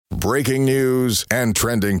breaking news and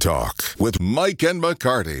trending talk with Mike and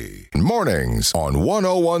McCarty. Mornings on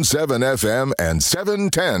 101.7 FM and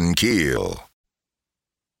 710 KEEL.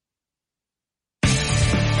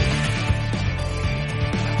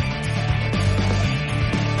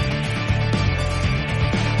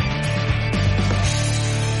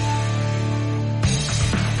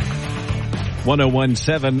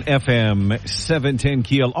 .101.7 FM, 710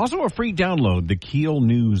 KEEL. Also a free download, the KEEL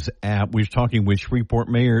News app. We're talking with Shreveport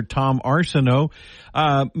Mayor Tom Arsenault.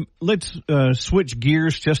 Let's switch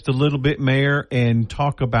gears just a little bit, Mayor, and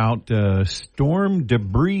talk about storm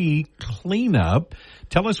debris cleanup.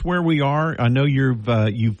 Tell us where we are. I know you've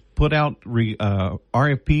put out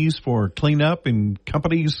RFPs for cleanup, and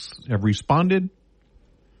companies have responded.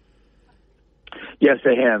 Yes,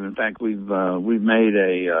 they have. In fact, we've made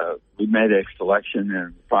a selection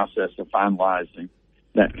and process of finalizing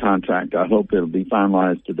that contract. I hope it'll be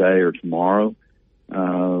finalized today or tomorrow.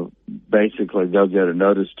 Basically, they'll get a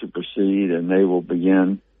notice to proceed, and they will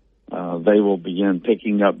begin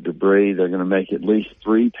picking up debris. They're going to make at least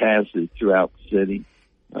 3 passes throughout the city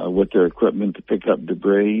with their equipment to pick up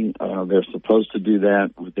debris. They're supposed to do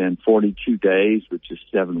that within 42 days, which is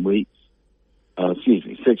 6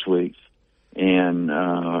 weeks. And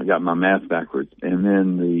I got my math backwards. And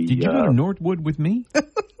then Did you go to Northwood with me?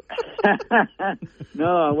 No,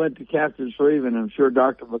 I went to Captain Shreve, and I'm sure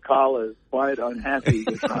Dr. McCall is quite unhappy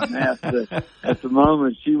with my math. At the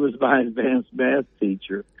moment, she was my advanced math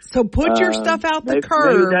teacher. So put your stuff out the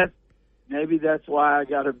curb. Maybe that's why I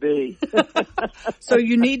got a B. So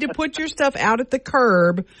you need to put your stuff out at the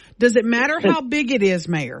curb. Does it matter how big it is,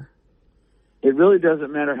 Mayor? It really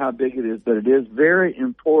doesn't matter how big it is, but it is very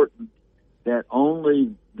important that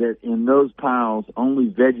in those piles, only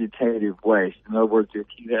vegetative waste. In other words, if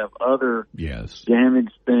you have other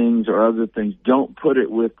damaged things or other things, don't put it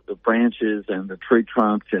with the branches and the tree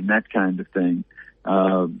trunks and that kind of thing,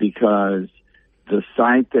 because the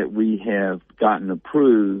site that we have gotten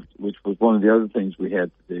approved, which was one of the other things we had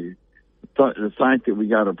to do, the site that we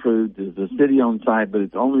got approved is a city-owned site, but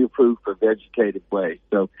it's only approved for vegetative waste.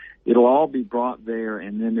 So it'll all be brought there,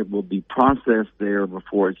 and then it will be processed there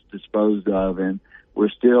before it's disposed of. And we're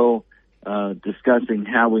still discussing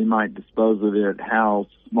how we might dispose of it, how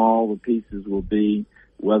small the pieces will be,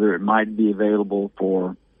 whether it might be available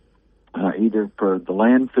for either for the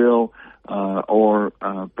landfill or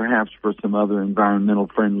perhaps for some other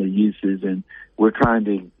environmental-friendly uses. And we're trying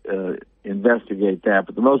to investigate that,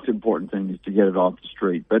 but the most important thing is to get it off the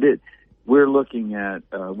street. But we're looking at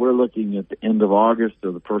the end of August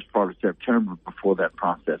or the first part of September before that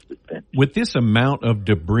process is finished. With this amount of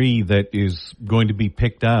debris that is going to be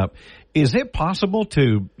picked up, is it possible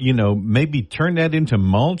to, maybe turn that into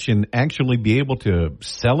mulch and actually be able to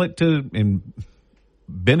sell it and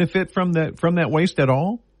benefit from that waste at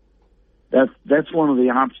all? That's one of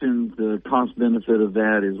the options. The cost benefit of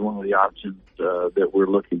that is one of the options that we're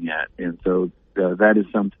looking at, and so that is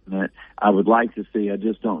something that I would like to see. I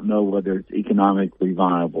just don't know whether it's economically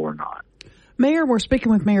viable or not. Mayor, we're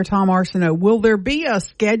speaking with Mayor Tom Arsenault. Will there be a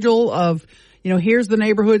schedule of, here's the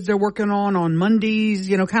neighborhoods they're working on Mondays,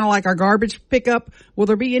 kind of like our garbage pickup? Will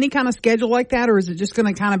there be any kind of schedule like that, or is it just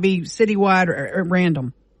going to kind of be citywide or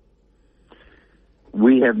random?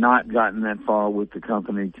 We have not gotten that far with the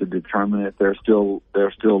company to determine it. They're still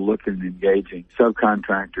looking and engaging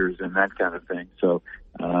subcontractors and that kind of thing. So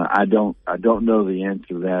I don't know the answer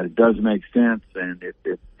to that. It does make sense, and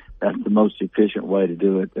if that's the most efficient way to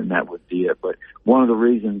do it, then that would be it. But one of the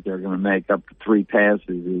reasons they're going to make up to 3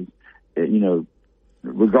 passes is,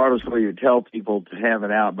 regardless of whether you tell people to have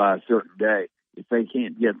it out by a certain day, if they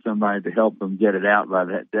can't get somebody to help them get it out by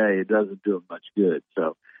that day, it doesn't do them much good.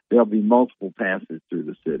 So there'll be multiple passes through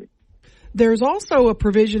the city. There's also a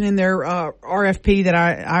provision in their RFP that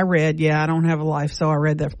I read. Yeah, I don't have a life, so I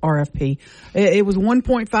read the RFP. It was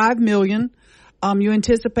 $1.5 million. You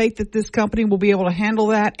anticipate that this company will be able to handle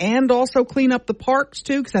that and also clean up the parks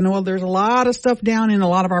too, because I know there's a lot of stuff down in a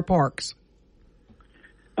lot of our parks.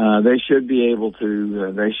 They should be able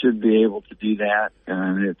to. They should be able to do that,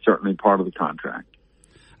 and it's certainly part of the contract.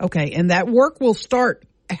 Okay, and that work will start.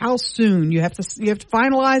 How soon? You have to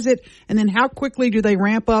finalize it, and then how quickly do they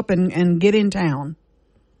ramp up and get in town?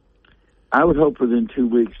 I would hope within 2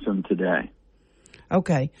 weeks from today.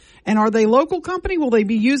 Okay. And are they local company? Will they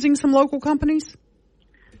be using some local companies?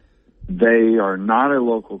 They are not a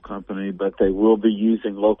local company, but they will be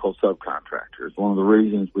using local subcontractors. One of the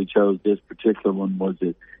reasons we chose this particular one was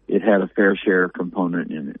it had a fair share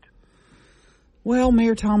component in it. Well,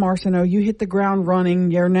 Mayor Tom Arsenault, you hit the ground running.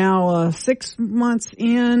 You're now 6 months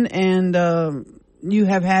in, and you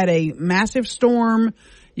have had a massive storm.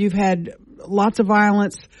 You've had lots of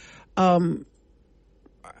violence.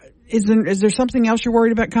 Is there something else you're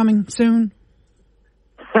worried about coming soon?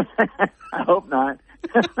 I hope not.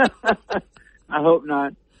 I hope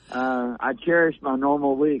not. I cherish my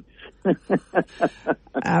normal weeks.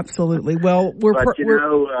 Absolutely. Well,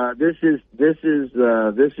 this is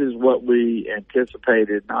what we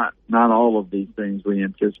anticipated. Not all of these things we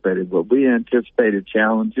anticipated, but we anticipated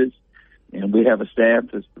challenges, and we have a staff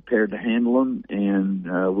that's prepared to handle them,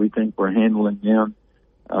 and we think we're handling them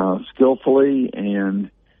skillfully and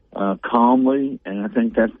calmly. And I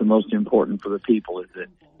think that's the most important for the people, is that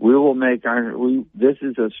we will make this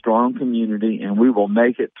is a strong community, and we will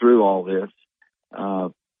make it through all this.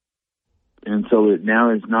 And so now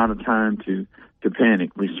is not a time to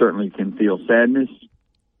panic. We certainly can feel sadness,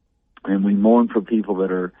 and we mourn for people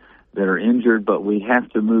that are injured, but we have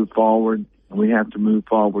to move forward, and we have to move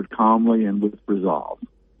forward calmly and with resolve.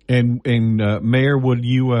 And Mayor, would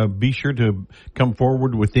you be sure to come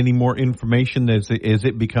forward with any more information as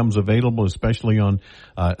it becomes available, especially on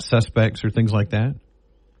suspects or things like that?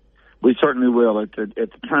 We certainly will. At the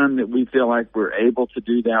time that we feel like we're able to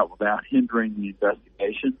do that without hindering the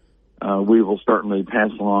investigation, we will certainly pass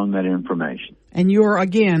along that information. And you're,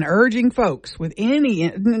 again, urging folks with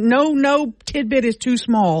no tidbit is too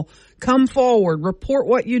small. Come forward, report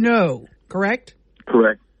what you know, correct?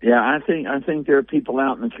 Correct. Yeah, I think there are people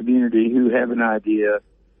out in the community who have an idea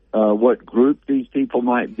what group these people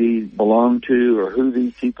might belong to, or who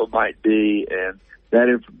these people might be, and that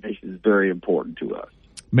information is very important to us.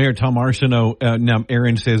 Mayor Tom Arsenault, now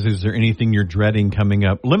Aaron says, is there anything you're dreading coming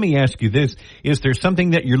up? Let me ask you this. Is there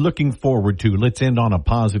something that you're looking forward to? Let's end on a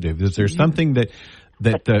positive. Is there something that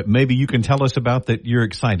maybe you can tell us about that you're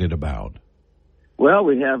excited about? Well,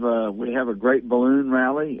 we have a great balloon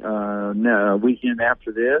rally a weekend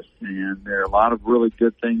after this, and there are a lot of really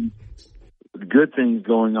good things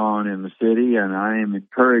going on in the city, and I am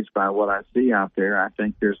encouraged by what I see out there. I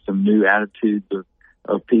think there's some new attitudes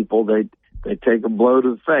of people. They take a blow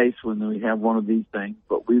to the face when we have one of these things,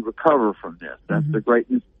 but we recover from this. That's the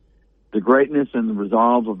greatness. The greatness and the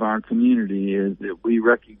resolve of our community is that we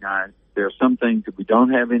recognize there are some things that we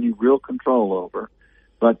don't have any real control over,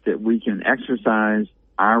 but that we can exercise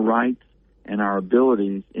our rights and our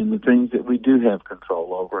abilities in the things that we do have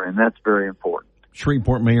control over, and that's very important.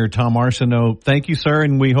 Shreveport Mayor Tom Arsenault, thank you, sir,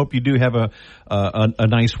 and we hope you do have a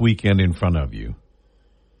nice weekend in front of you.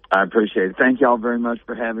 I appreciate it. Thank you all very much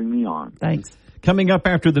for having me on. Thanks. Coming up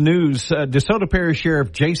after the news, DeSoto Parish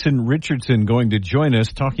Sheriff Jason Richardson going to join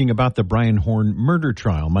us talking about the Brian Horn murder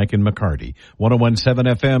trial. Mike and McCarty, 101.7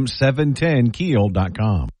 FM, 710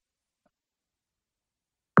 KEEL.com.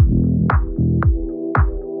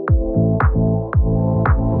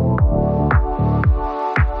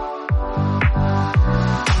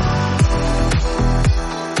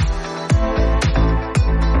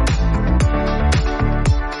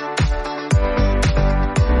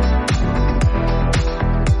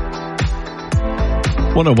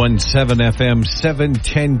 .107 FM,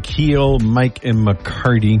 710 KEEL, Mike and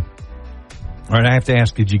McCarty. All right, I have to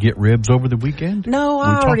ask, did you get ribs over the weekend? No,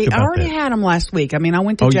 I already had them last week. I mean, I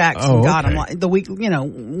went to Jack's and got them the week,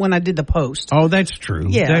 when I did the post. Oh, that's true.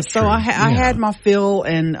 Yeah, that's so true. I had my fill,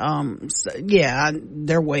 and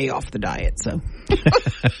they're way off the diet. So,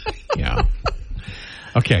 yeah.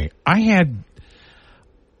 Okay,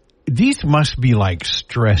 these must be like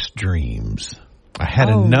stress dreams. I had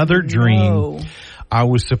another dream. No. I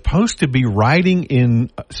was supposed to be riding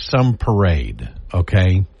in some parade,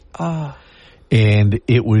 okay? And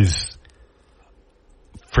it was,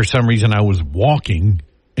 for some reason, I was walking,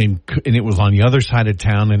 and it was on the other side of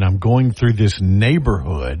town, and I'm going through this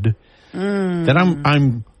neighborhood that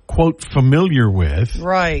I'm quote familiar with,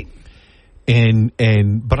 right?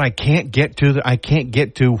 But I can't get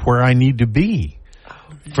to where I need to be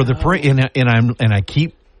for the parade, and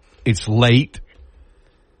it's late.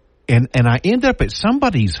 And I end up at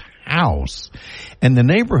somebody's house, and the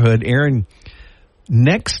neighborhood, Aaron,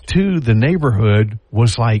 next to the neighborhood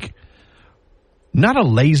was like not a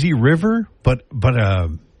lazy river, but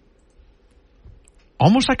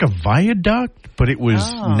almost like a viaduct, but it was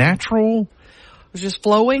natural. It was just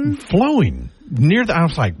flowing near I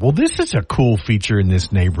was like, well, this is a cool feature in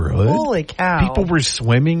this neighborhood. Holy cow! People were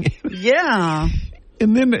swimming. Yeah.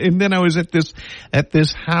 And then I was at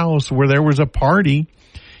this house where there was a party.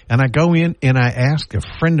 And I go in and I ask a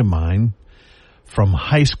friend of mine from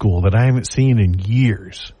high school that I haven't seen in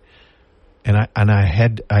years. And I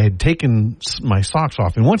had taken my socks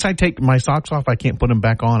off. And once I take my socks off, I can't put them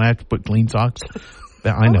back on. I have to put clean socks.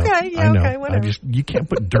 I know. Okay, yeah, I know. Okay, whatever. You can't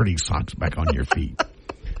put dirty socks back on your feet.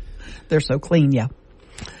 They're so clean, yeah.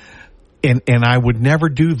 And I would never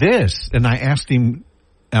do this. And I asked him,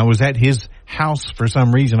 I was at his house for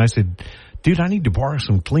some reason. I said, dude, I need to borrow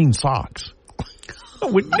some clean socks. I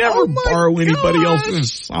would never borrow anybody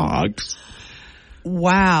else's socks.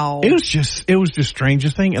 Wow. It was just the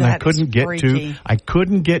strangest thing. And I couldn't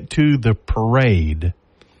get to the parade.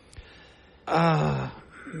 Man.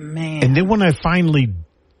 And then when I finally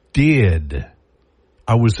did,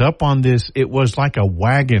 I was up on this. It was like a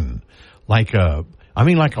wagon, like a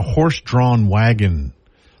horse-drawn wagon,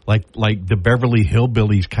 like the Beverly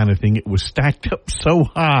Hillbillies kind of thing. It was stacked up so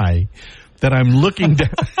high that I'm looking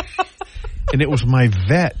down, and it was my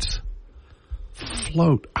vet's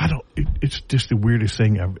float. It's just the weirdest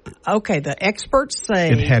thing ever. Okay, the experts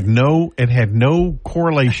say it had no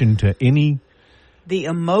correlation to any. The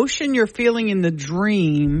emotion you're feeling in the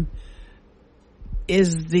dream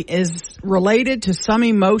is related to some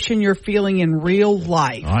emotion you're feeling in real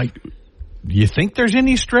life. You think there's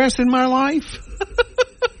any stress in my life?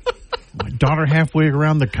 My daughter halfway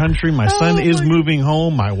around the country. My son is moving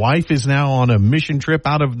home. My wife is now on a mission trip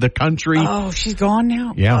out of the country. Oh, she's gone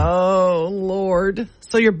now? Yeah. Oh, Lord.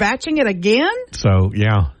 So you're batching it again? So,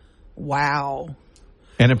 yeah. Wow.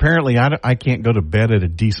 And apparently I can't go to bed at a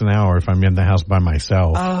decent hour if I'm in the house by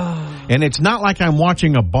myself. Oh. And it's not like I'm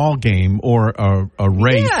watching a ball game or a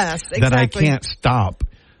race that I can't stop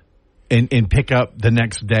and pick up the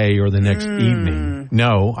next day or the next evening.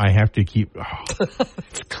 No, I have to keep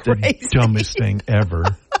the dumbest thing ever.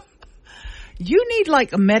 You need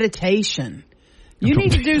like a meditation. You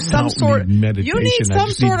need to do some sort of meditation. You need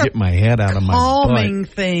some sort of get my head out of my calming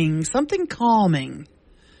butt. thing, something calming.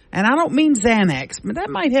 And I don't mean Xanax, but that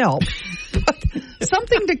might help. But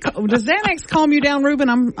something does Xanax calm you down, Ruben?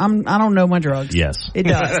 I don't know my drugs. Yes, it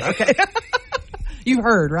does. Okay. You've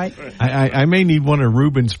heard, right? I may need one of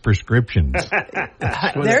Ruben's prescriptions.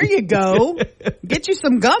 There you go. Get you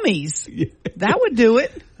some gummies. That would do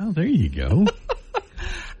it. Oh, there you go.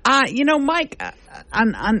 Mike,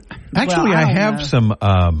 I have some,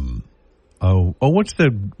 what's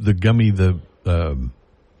the gummy, the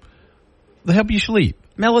help you sleep?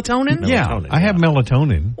 Melatonin? Yeah, I have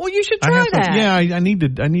melatonin. Well, you should try that. Yeah, I need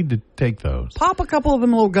to take those. Pop a couple of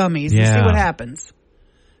them little gummies and see what happens.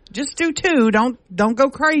 Just do 2. Don't go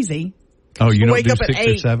crazy. Oh, you don't wake do up 6 at 8,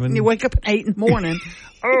 or 7? You wake up at 8 in the morning.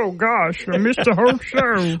 Oh gosh, I missed the whole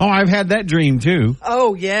show. Oh, I've had that dream too.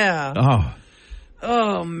 Oh yeah.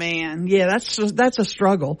 Oh man, yeah, that's a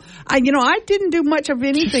struggle. I didn't do much of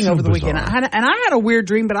anything over the weekend. I had a weird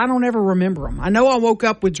dream, but I don't ever remember them. I know I woke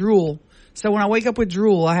up with drool. So when I wake up with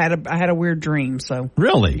drool, I had a weird dream. So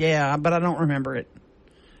really, yeah, but I don't remember it.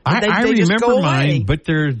 I remember mine, but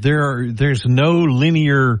there's no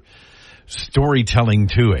linear storytelling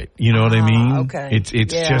to it. You know what I mean? Okay.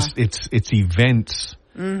 It's events.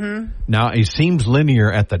 Mm-hmm. Now it seems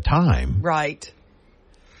linear at the time, right?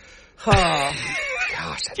 Oh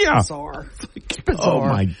gosh, that's bizarre. Bizarre. Oh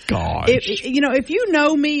my gosh! If you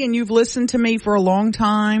know me and you've listened to me for a long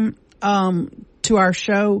time, to our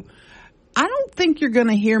show, I don't think you're going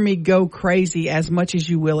to hear me go crazy as much as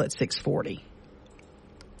you will at 640.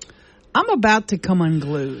 I'm about to come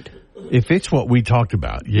unglued. If it's what we talked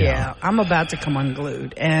about, yeah, I'm about to come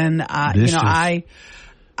unglued, and I'm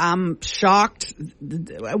shocked.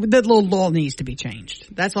 That little law needs to be changed.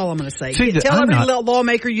 That's all I'm going to say. Tell every little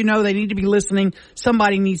lawmaker they need to be listening.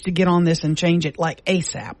 Somebody needs to get on this and change it like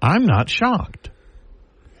ASAP. I'm not shocked.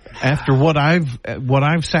 After what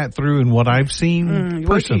I've sat through and what I've seen personally.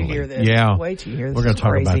 Wait till you hear this. Yeah. Wait till you hear this. We're going to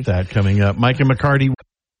talk about that coming up. Mike and McCarty.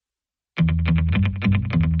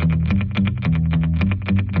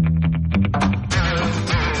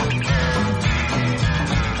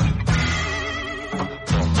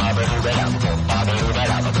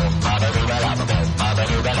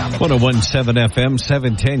 .107 FM,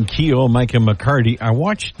 710 KEEL, Mike and McCarty. I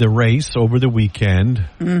watched the race over the weekend.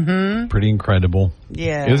 Mm-hmm. Pretty incredible.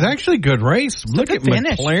 Yeah. It was actually a good race. Look at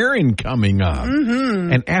McLaren coming up.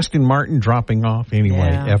 Mm-hmm. And Aston Martin dropping off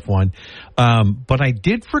anyway, F1. But I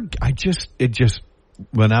did it just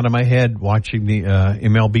went out of my head watching the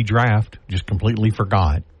MLB draft. Just completely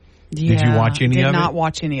forgot. Yeah, did you watch any of it? Did not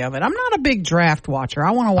watch any of it. I'm not a big draft watcher.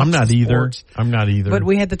 I want to watch sports. I'm not either. But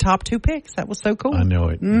we had the top 2 picks. That was so cool. I know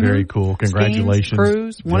it. Mm-hmm. Very cool. Congratulations. Skeens,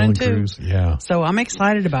 Cruz, 1 and 2. Cruz. Yeah. So I'm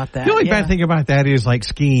excited about that. The only bad thing about that is like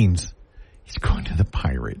Skeens. He's going to the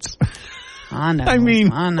Pirates. I know.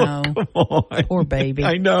 I know. Come on. Poor baby.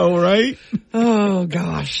 I know, right? Oh,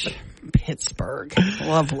 gosh. Pittsburgh.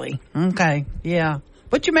 Lovely. Okay. Yeah.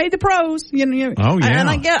 But you made the pros. Oh, yeah. And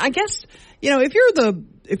I guess,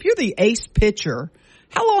 if you're the ace pitcher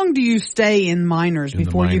How long do you stay in minors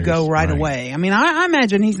before you go right away? I mean, I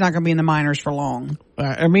imagine he's not going to be in the minors for long.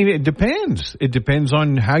 I mean, it depends. It depends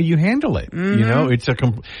on how you handle it. Mm-hmm. You know,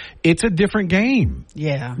 it's a different game.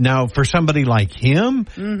 Yeah. Now, for somebody like him,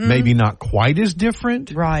 maybe not quite as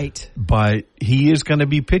different. Right. But he is going to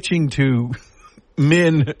be pitching to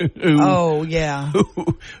men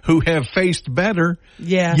who have faced better.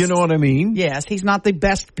 Yes. You know what I mean? Yes. He's not the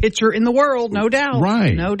best pitcher in the world, no doubt.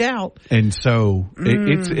 Right. No doubt. And so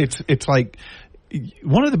it's like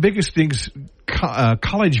one of the biggest things,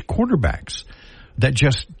 college quarterbacks that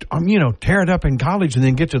just, tear it up in college and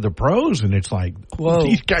then get to the pros, and it's like, whoa,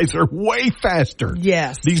 these guys are way faster.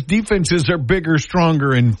 Yes. These defenses are bigger,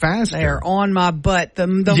 stronger, and faster. They're on my butt the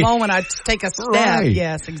moment I take a step. Right.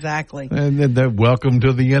 Yes, exactly. And then welcome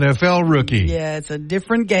to the NFL rookie. Yeah, it's a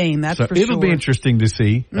different game, that's for sure. It'll be interesting to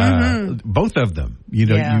see both of them.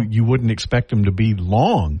 You wouldn't expect them to be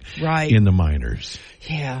long in the minors.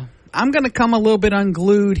 Yeah. I'm going to come a little bit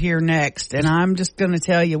unglued here next, and I'm just going to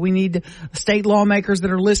tell you, we need state lawmakers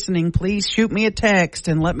that are listening, please shoot me a text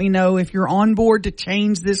and let me know if you're on board to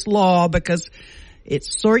change this law, because it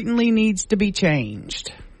certainly needs to be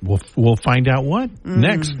changed. We'll find out what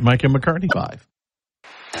next. Mike and McCarty 5.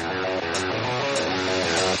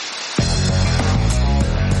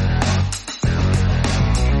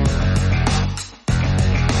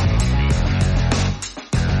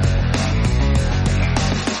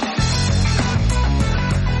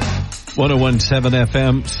 .101.7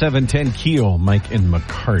 FM, 710 KEEL, Mike and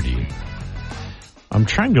McCarty. I'm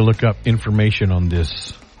trying to look up information on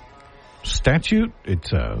this statute.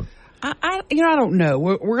 It's I don't know.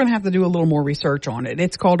 We're going to have to do a little more research on it.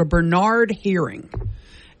 It's called a Bernard hearing,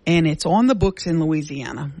 and it's on the books in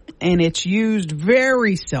Louisiana, and it's used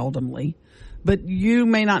very seldomly. But you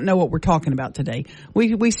may not know what we're talking about today.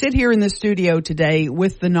 We sit here in the studio today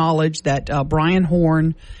with the knowledge that Brian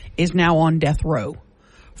Horn is now on death row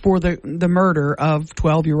for the murder of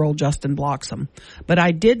 12-year-old Justin Bloxam. But I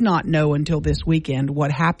did not know until this weekend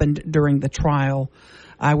what happened during the trial.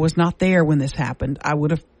 I was not there when this happened. I would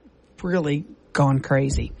have really gone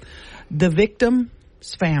crazy. The victim's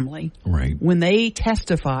family, when they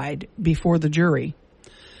testified before the jury,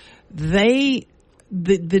 the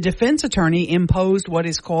defense attorney imposed what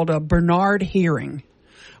is called a Bernard hearing,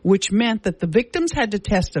 which meant that the victims had to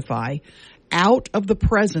testify out of the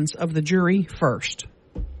presence of the jury first.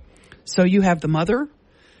 So you have the mother,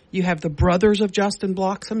 you have the brothers of Justin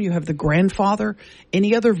Bloxam, you have the grandfather,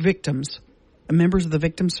 any other victims, members of the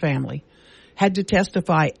victim's family, had to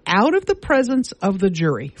testify out of the presence of the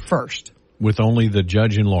jury first. With only the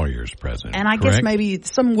judge and lawyers present. And I guess maybe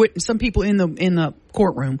some people in the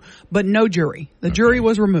courtroom, but no jury. The jury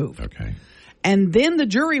was removed. Okay. And then the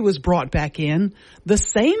jury was brought back in. The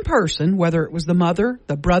same person, whether it was the mother,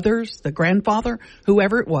 the brothers, the grandfather,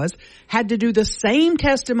 whoever it was, had to do the same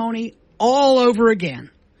testimony all over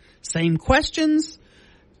again. Same questions,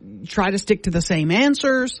 try to stick to the same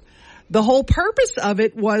answers. The whole purpose of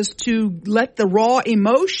it was to let the raw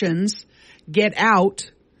emotions get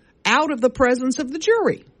out of the presence of the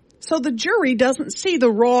jury. So the jury doesn't see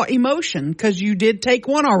the raw emotion because you did take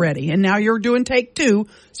one already and now you're doing take two.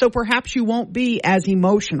 So perhaps you won't be as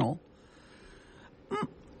emotional.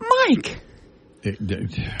 Mike,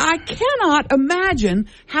 I cannot imagine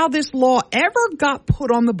how this law ever got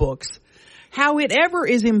put on the books, how it ever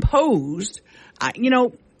is imposed.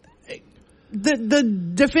 The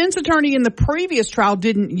defense attorney in the previous trial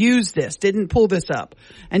didn't use this, didn't pull this up,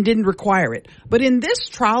 and didn't require it. But in this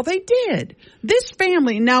trial, they did. This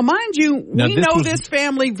family, now mind you, we know this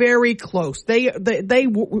family very close. We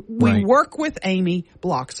work with Amy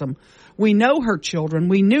Bloxam. We know her children.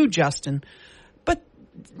 We knew Justin. But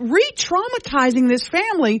re-traumatizing this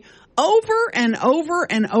family over and over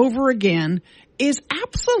and over again is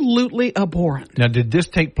absolutely abhorrent. Now, did this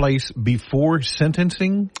take place before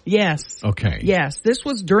sentencing? Yes. Okay. Yes, this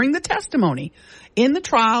was during the testimony. In the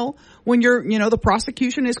trial, when the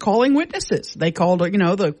prosecution is calling witnesses. They called,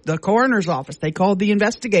 the coroner's office. They called the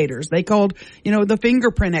investigators. They called, the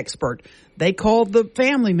fingerprint expert. They called the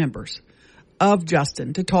family members of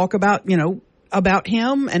Justin to talk about, about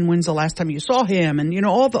him and when's the last time you saw him and,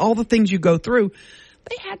 all the things you go through.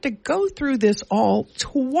 They had to go through this all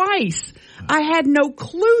twice. I had no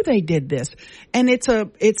clue they did this. And it's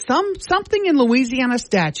something in Louisiana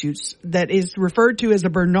statutes that is referred to as a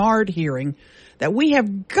Bernard hearing that we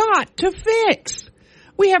have got to fix.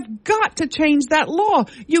 We have got to change that law.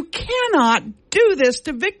 You cannot do this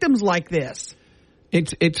to victims like this.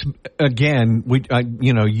 It's again,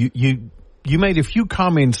 you made a few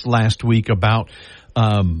comments last week about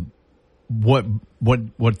what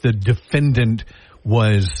the defendant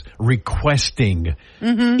was requesting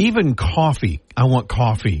even coffee. I want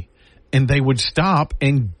coffee. And they would stop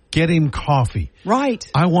and get him coffee. Right.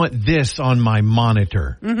 I want this on my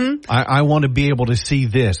monitor. I want to be able to see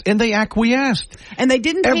this. And they acquiesced. And they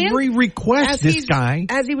didn't every request, this guy.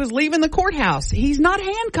 As he was leaving the courthouse, he's not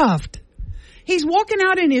handcuffed. He's walking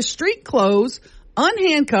out in his street clothes,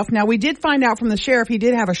 unhandcuffed. Now, we did find out from the sheriff he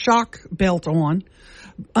did have a shock belt on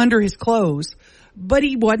under his clothes. But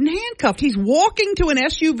he wasn't handcuffed. He's walking to an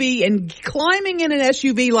SUV and climbing in an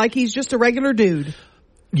SUV like he's just a regular dude.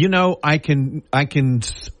 You know, I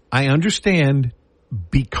understand,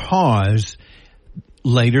 because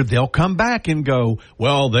later they'll come back and go,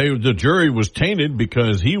 well, the jury was tainted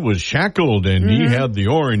because he was shackled and he had the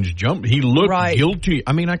orange jump. He looked guilty.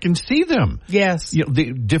 I mean, I can see them. Yes. You know,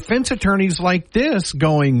 the defense attorneys like this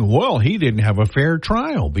going, well, he didn't have a fair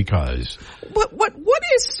trial because. But what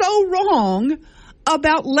is so wrong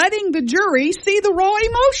about letting the jury see the raw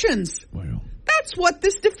emotions? Well, that's what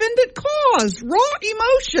this defendant caused, raw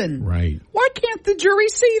emotion. Right. Why can't the jury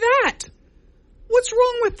see that? What's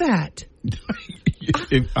wrong with that?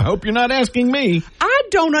 I hope you're not asking me. I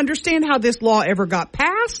don't understand how this law ever got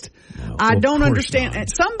passed. No, I don't understand. Not.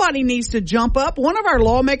 Somebody needs to jump up. One of our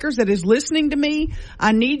lawmakers that is listening to me,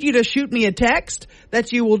 I need you to shoot me a text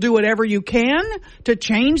that you will do whatever you can to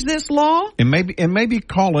change this law. And maybe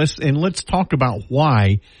call us and let's talk about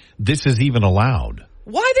why this is even allowed.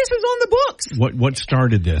 Why this is on the books. What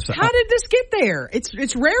started this? How did this get there?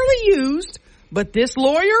 It's rarely used, but this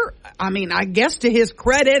lawyer, I mean, I guess to his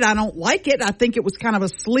credit, I don't like it. I think it was kind of a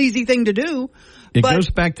sleazy thing to do. It goes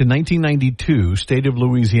back to 1992, State of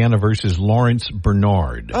Louisiana versus Lawrence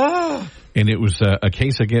Bernard. Oh. And it was a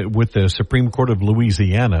case again with the Supreme Court of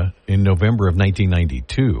Louisiana in November of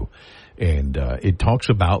 1992. And it talks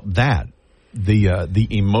about that, the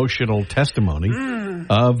emotional testimony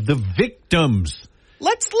of the victims.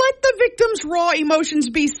 Let's let the victims' raw emotions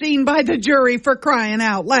be seen by the jury, for crying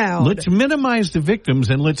out loud. Let's minimize the victims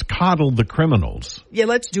and let's coddle the criminals. Yeah,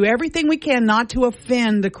 let's do everything we can not to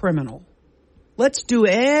offend the criminal. Let's do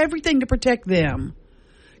everything to protect them.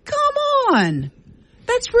 Come on.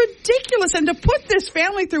 That's ridiculous. And to put this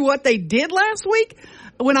family through what they did last week,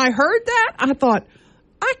 when I heard that, I thought,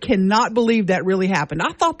 I cannot believe that really happened.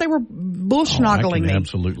 I thought they were bullschnoggling me.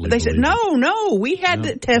 Absolutely. They said, no, we had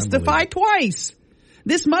to testify twice.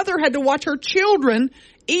 This mother had to watch her children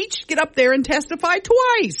each get up there and testify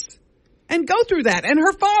twice and go through that, and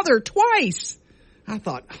her father twice. I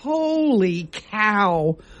thought, holy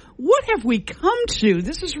cow, what have we come to?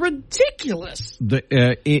 This is ridiculous.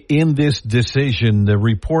 In this decision, the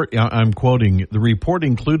report, I'm quoting, the report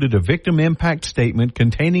included a victim impact statement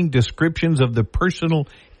containing descriptions of the personal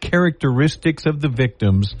characteristics of the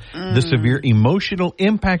victims, the severe emotional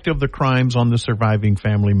impact of the crimes on the surviving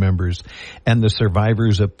family members, and the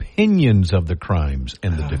survivors' opinions of the crimes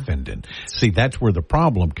and the defendant. See, that's where the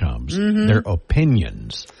problem comes. Their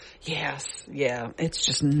opinions. Yes, yeah, it's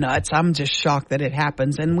just nuts. I'm just shocked that it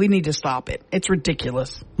happens, and we need to stop it. It's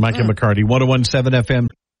ridiculous. Mike and McCarty, 101.7 FM.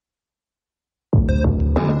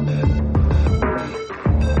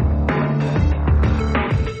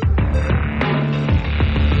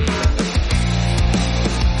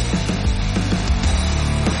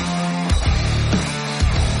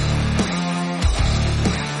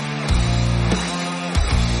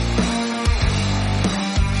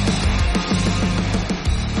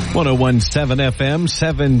 .101.7 FM,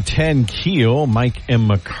 710 KEEL, Mike and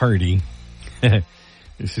McCarty.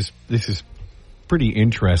 This is pretty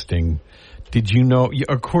interesting. Did you know,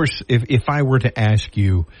 of course, if I were to ask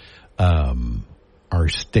you, our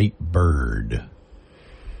state bird.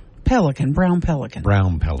 Pelican, brown pelican.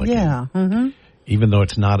 Brown pelican. Yeah. Mm-hmm. Even though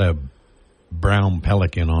it's not a brown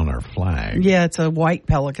pelican on our flag. Yeah, it's a white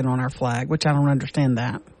pelican on our flag, which I don't understand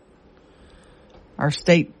that. Our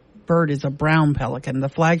state bird is a brown pelican. The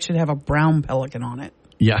flag should have a brown pelican on it.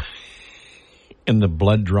 Yeah. And the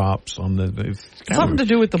blood drops on the... Something to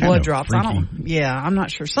do with the blood drops. I'm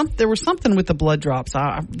not sure. There was something with the blood drops.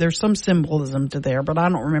 There's some symbolism to there, but I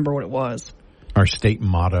don't remember what it was. Our state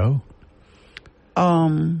motto?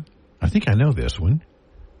 I think I know this one.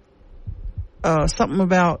 Something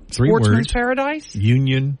about 3 Sportsman's words. Paradise?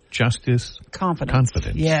 Union, justice,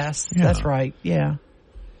 confidence. Yes, yeah. That's right. Yeah.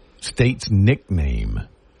 State's nickname.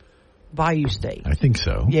 Bayou State. I think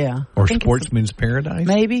so. Yeah. Or Sportsman's Paradise?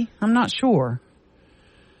 Maybe. I'm not sure.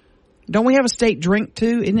 Don't we have a state drink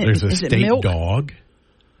too? Isn't it? There's a state dog.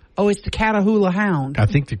 Oh, it's the Catahoula Hound. I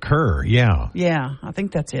think the cur, yeah. Yeah, I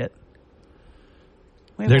think that's it.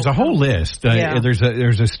 There's a whole list.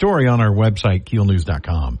 There's a story on our website,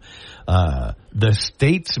 KEELnews.com. The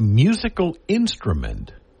state's musical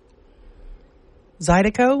instrument.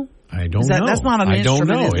 Zydeco? I don't know. That's not an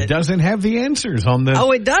instrument, I don't know. Is it? It doesn't have the answers on the...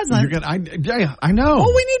 Oh, it doesn't? I know.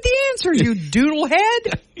 Oh, we need the answers, you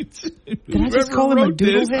doodlehead. Did I just call him a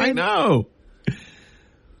doodlehead? I know.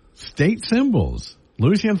 State symbols.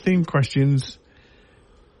 Louisiana-themed questions.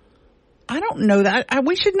 I don't know that.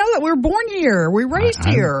 We should know that. We were born here. We were raised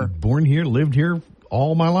here. Born here, lived here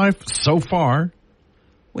all my life so far.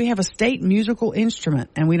 We have a state musical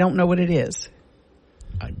instrument, and we don't know what it is.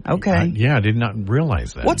 Okay. I did not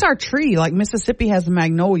realize that. What's our tree? Like Mississippi has the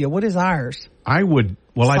magnolia. What is ours? Cypress?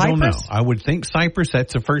 I don't know. I would think cypress.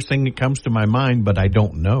 That's the first thing that comes to my mind, but I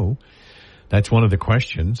don't know. That's one of the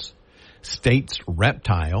questions. State's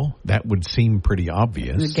reptile. That would seem pretty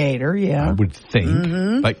obvious. The gator, yeah. I would think.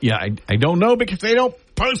 Mm-hmm. But yeah, I don't know because they don't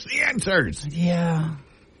post the answers. Yeah.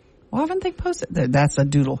 Why haven't they posted? That's a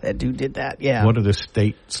doodlehead who did that, yeah. What are the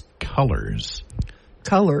state's colors?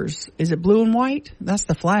 Colors. Is it blue and white? That's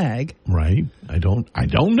the flag. Right. I don't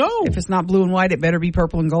know. If it's not blue and white, it better be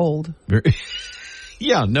purple and gold.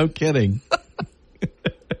 Yeah, no kidding.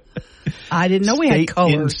 I didn't know we had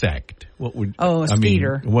colors. Insect. What would? A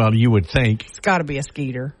skeeter. Well, you would think. It's got to be a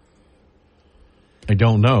skeeter. I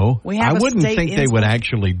don't know. I wouldn't think they would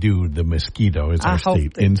actually do the mosquito as our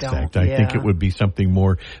state insect. I think it would be something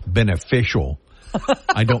more beneficial.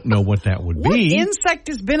 I don't know what that would be. What insect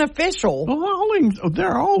is beneficial? Well,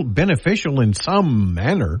 they're all beneficial in some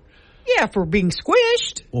manner. Yeah, for being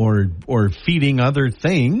squished. Or feeding other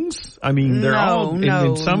things. I mean, they're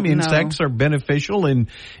all some insects are beneficial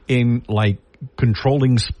in like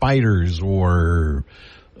controlling spiders or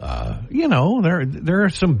there are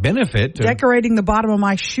some benefit to decorating the bottom of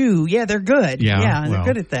my shoe. Yeah, they're good. Yeah, they're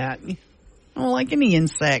good at that. I don't like any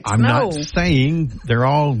insects. I'm not saying they're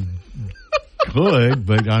all good,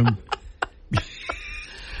 but I'm...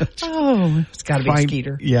 it's got to be a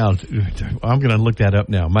skeeter. Yeah, I'm going to look that up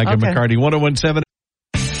now. Mike and McCarty, 1017.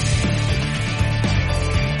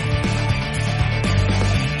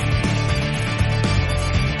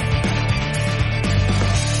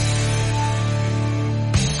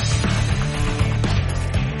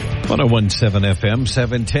 FM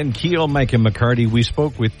 710 KEEL, Mike and McCarty. We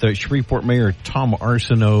spoke with Shreveport Mayor Tom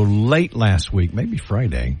Arsenault late last week, maybe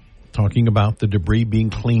Friday, talking about the debris being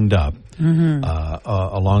cleaned up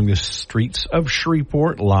along the streets of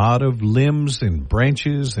Shreveport. A lot of limbs and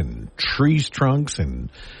branches and trees trunks and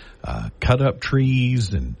cut up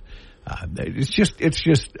trees, and it's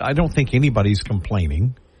just I don't think anybody's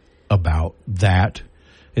complaining about that.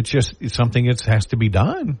 It's something that has to be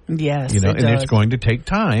done. Yes, it's going to take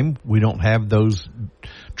time. We don't have those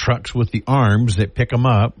trucks with the arms that pick them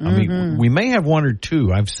up. Mm-hmm. I mean, we may have one or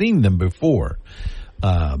two. I've seen them before,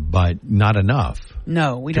 but not enough.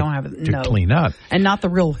 No, we don't have to clean up, and not the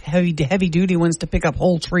real heavy duty ones to pick up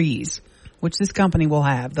whole trees, which this company will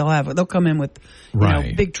have. They'll come in with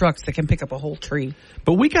big trucks that can pick up a whole tree.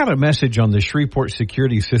 But we got a message on the Shreveport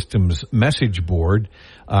Security Systems message board.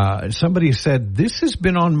 Somebody said, this has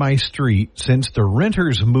been on my street since the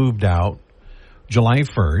renters moved out July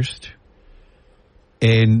 1st.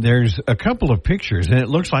 And there's a couple of pictures, and it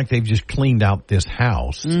looks like they've just cleaned out this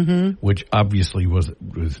house, which obviously was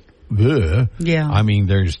yeah. I mean,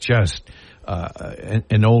 there's just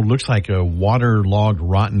an old, looks like a waterlogged,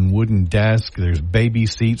 rotten wooden desk. There's baby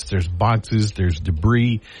seats. There's boxes. There's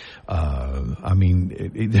debris.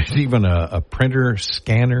 There's even a printer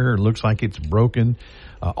scanner. It looks like it's broken.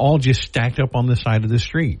 All just stacked up on the side of the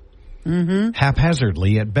street.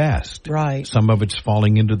 Haphazardly at best. Right. Some of it's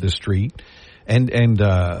falling into the street. And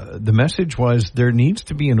the message was there needs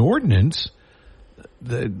to be an ordinance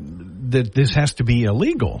that this has to be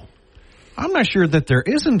illegal. I'm not sure that there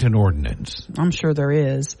isn't an ordinance. I'm sure there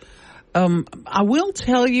is. I will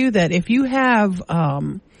tell you that if you have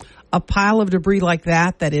a pile of debris like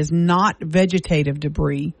that is not vegetative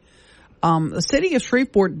debris, the city of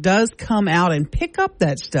Shreveport does come out and pick up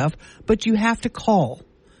that stuff, but you have to call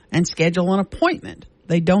and schedule an appointment.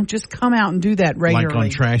 They don't just come out and do that regularly. Like on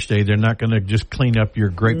trash day, they're not going to just clean up your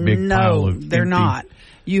great big pile of... No, they're not.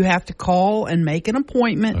 You have to call and make an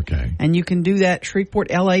appointment. Okay. And you can do that at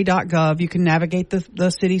shreveportla.gov. You can navigate the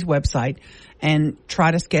city's website and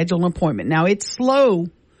try to schedule an appointment. Now, it's slow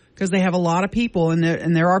because they have a lot of people, and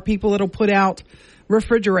there are people that'll put out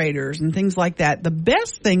refrigerators and things like that. The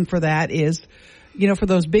best thing for that is, for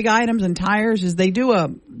those big items and tires, is they do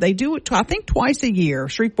it, I think, twice a year.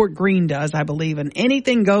 Shreveport Green does, I believe, an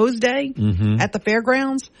Anything Goes Day at the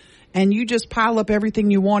fairgrounds. And you just pile up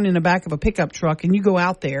everything you want in the back of a pickup truck, and you go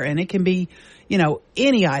out there, and it can be,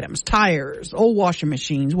 any items, tires, old washing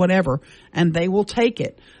machines, whatever, and they will take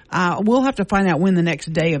it. We'll have to find out when the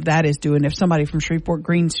next day of that is due, and if somebody from Shreveport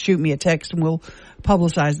Greens shoot me a text, and we'll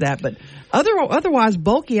publicize that. But otherwise,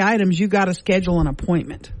 bulky items, you got to schedule an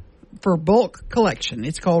appointment for bulk collection.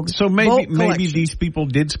 It's called maybe these people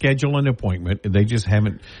did schedule an appointment. They just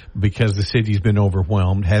haven't, because the city's been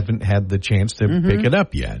overwhelmed, haven't had the chance to pick it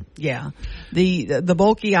up yet. Yeah. The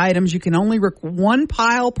bulky items, you can only one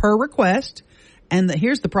pile per request. And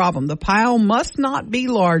here's the problem. The pile must not be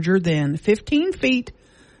larger than 15 feet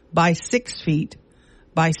by 6 feet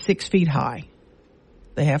by 6 feet high.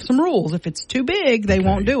 They have some rules. If it's too big, they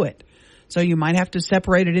won't do it. So you might have to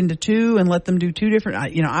separate it into two and let them do two different,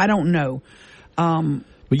 I don't know.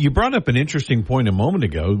 But you brought up an interesting point a moment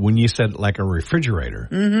ago when you said like a refrigerator.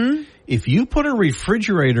 Mm-hmm. If you put a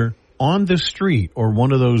refrigerator on the street or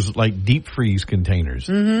one of those like deep freeze containers,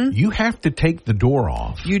 you have to take the door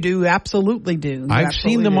off. You do, absolutely do. I've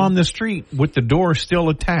seen them on the street with the door still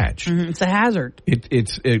attached. Mm-hmm. It's a hazard.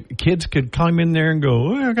 Kids could climb in there and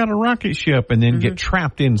go, I got a rocket ship, and then get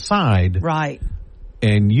trapped inside. Right.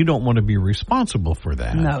 And you don't want to be responsible for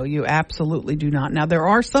that. No, you absolutely do not. Now, there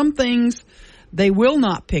are some things they will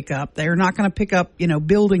not pick up. They're not going to pick up,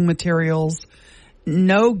 building materials.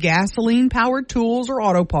 No gasoline-powered tools or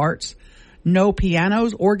auto parts. No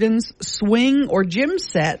pianos, organs, swing or gym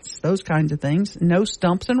sets, those kinds of things. No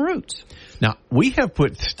stumps and roots. Now, we have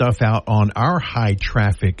put stuff out on our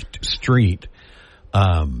high-trafficked street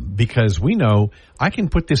because we know I can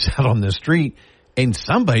put this out on the street and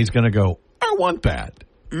somebody's going to go, I want that,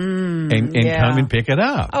 and come and pick it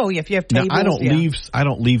up. Oh, yeah, if you have tables. Now, I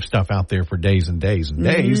don't leave stuff out there for days and days and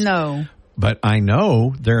days. No, but I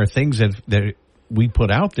know there are things that we put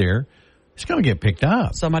out there. It's going to get picked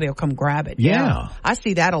up. Somebody will come grab it. Yeah. I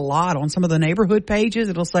see that a lot on some of the neighborhood pages.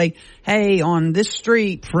 It'll say, "Hey, on this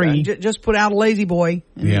street, free, just put out a lazy boy."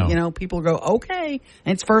 And, people go, "Okay,"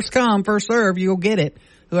 and it's first come, first serve. You'll get it.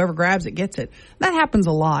 Whoever grabs it gets it. That happens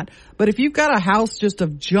a lot. But if you've got a house just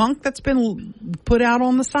of junk that's been put out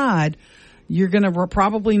on the side, you're going to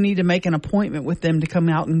probably need to make an appointment with them to come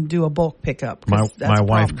out and do a bulk pickup. My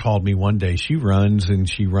wife called me one day. She runs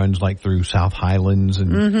like through South Highlands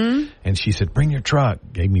and she said, "Bring your truck."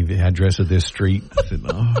 Gave me the address of this street. I said,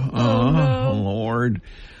 "Oh, Lord."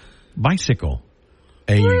 Bicycle.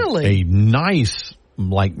 Really? A nice,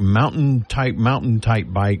 like mountain type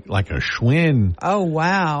bike, like a Schwinn. Oh,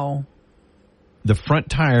 wow. The front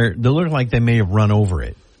tire, they look like they may have run over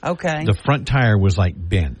it. Okay. The front tire was like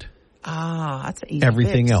bent. That's an easy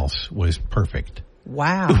Everything fix. else was perfect.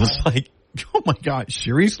 Wow. It was like, oh my God,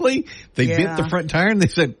 seriously? They bent the front tire and they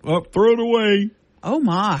said, throw it away. Oh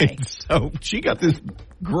my. And so she got this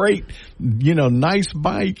great, nice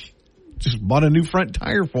bike. Just bought a new front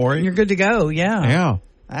tire for it. You're good to go. Yeah. Yeah.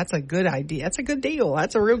 That's a good idea. That's a good deal.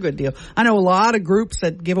 That's a real good deal. I know a lot of groups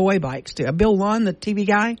that give away bikes too. Bill Lunn, the TV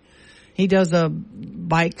guy, he does a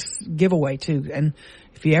bikes giveaway too. And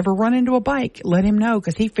if you ever run into a bike, let him know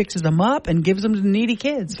because he fixes them up and gives them to needy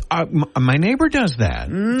kids. My neighbor does that.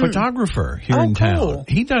 Photographer here in town. Cool.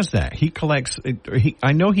 He does that. He collects.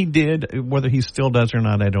 I know he did. Whether he still does or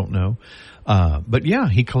not, I don't know. But yeah,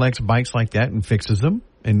 he collects bikes like that and fixes them.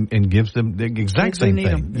 And gives them the exact same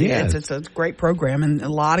thing. Yes. It's a great program, and a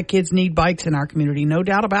lot of kids need bikes in our community, no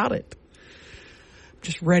doubt about it.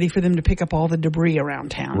 Just ready for them to pick up all the debris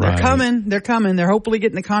around town. Right. They're coming. They're hopefully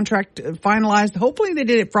getting the contract finalized. Hopefully they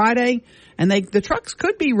did it Friday, and the trucks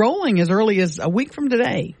could be rolling as early as a week from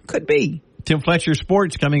today. Could be. Tim Fletcher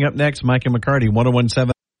Sports coming up next. Mike and McCarty,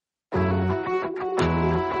 1017.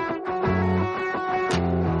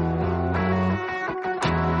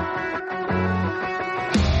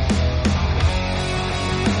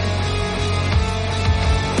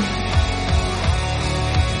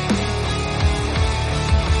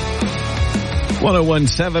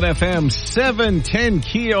 .117 FM, 710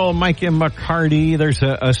 KEEL, Mike and McCarty. There's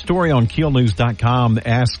a story on KEELnews.com that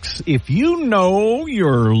asks if you know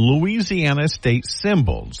your Louisiana state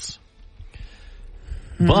symbols,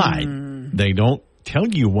 but they don't tell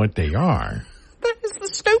you what they are. That is the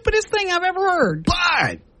stupidest thing I've ever heard.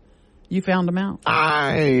 But you found them out?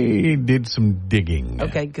 I did some digging.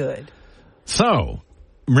 Okay, good. So,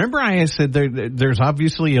 remember I said there's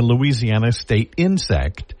obviously a Louisiana state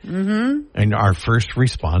insect, and our first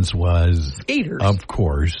response was skaters. Of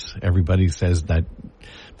course, everybody says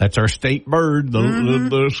that's our state bird,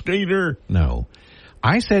 the skater. No,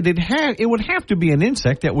 I said it would have to be an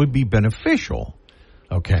insect that would be beneficial.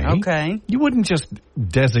 Okay. You wouldn't just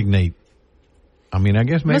designate. I mean, I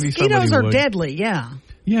guess maybe mosquitoes are would. deadly. Yeah.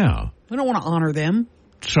 Yeah. We don't want to honor them.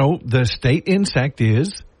 So the state insect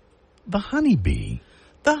is the honeybee.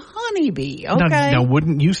 The honeybee. Okay. Now,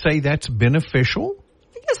 wouldn't you say that's beneficial?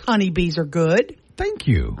 I guess honeybees are good. Thank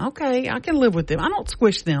you. Okay, I can live with them. I don't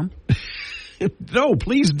squish them. No,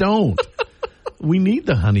 please don't. We need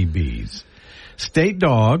the honeybees. State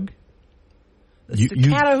dog. It's the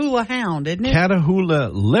Catahoula hound, isn't it?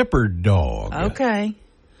 Catahoula leopard dog. Okay.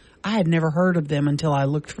 I had never heard of them until I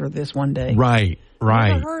looked for this one day. Right.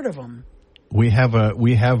 Never heard of them. We have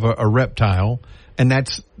a reptile, and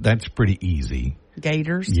that's pretty easy.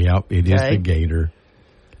 Gators. Yep, it is the gator.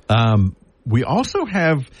 We also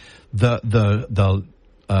have the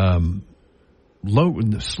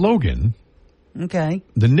slogan. Okay.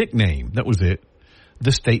 The nickname. That was it.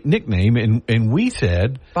 The state nickname, and we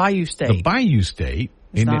said Bayou State. The Bayou State.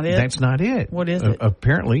 That's not it? That's not it. What is it?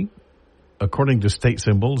 Apparently, according to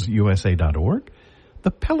statesymbolsusa.org,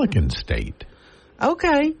 the Pelican State.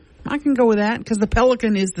 Okay. I can go with that because the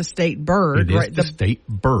pelican is the state bird, right? The state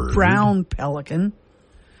bird. Brown pelican.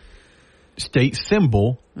 State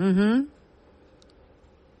symbol. Mm-hmm.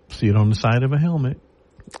 See it on the side of a helmet.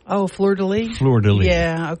 Oh, fleur-de-lis? Fleur-de-lis.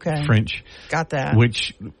 Yeah, okay. French. Got that.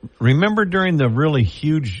 Which, remember during the really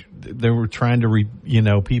huge, they were trying to,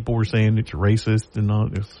 people were saying it's racist and all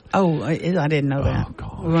this. Oh, I didn't know that. Oh,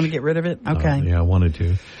 gosh. We want to get rid of it? Okay. Yeah, I wanted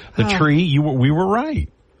to. The tree, we were right.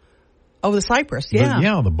 Oh, the cypress,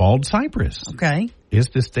 yeah. The bald cypress. Okay. Is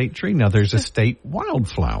the state tree. Now, there's a state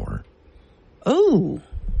wildflower. Oh,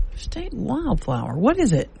 state wildflower. What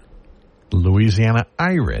is it? Louisiana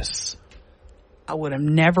iris. I would have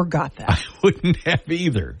never got that. I wouldn't have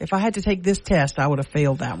either. If I had to take this test, I would have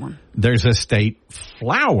failed that one. There's a state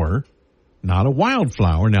flower, not a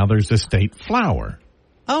wildflower. Now there's a state flower.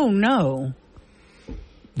 Oh, no.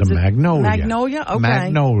 The magnolia. Magnolia? Okay.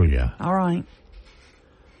 Magnolia. All right.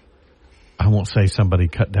 I won't say somebody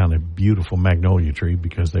cut down a beautiful magnolia tree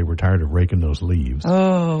because they were tired of raking those leaves.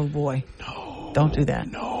 Oh, boy. No. Don't do that.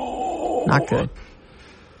 No. Not good.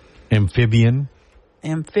 Amphibian.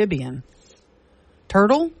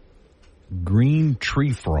 Turtle? Green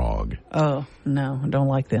tree frog. Oh, no. I don't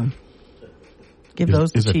like them. Give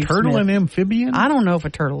those to Chief Smith. Is a turtle an amphibian? I don't know if a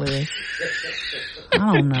turtle is. I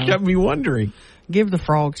don't know. Got me wondering. Give the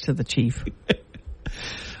frogs to the chief.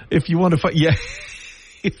 If you want to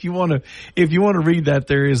If you want to read that,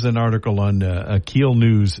 there is an article on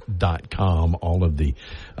KEELnews.com. All of the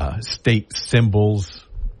state symbols.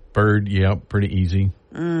 Bird, pretty easy.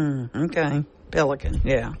 Okay. Pelican,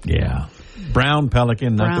 yeah. Yeah. Brown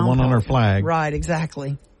pelican, not the one on our flag. Right,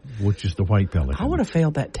 exactly. Which is the white pelican. I would have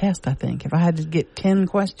failed that test, I think. If I had to get 10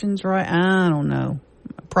 questions right, I don't know.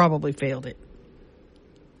 I probably failed it.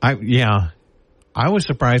 I was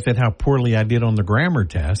surprised at how poorly I did on the grammar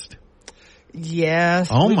test. Yes.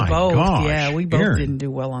 Oh, my gosh. Yeah, we both didn't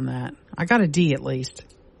do well on that. I got a D at least.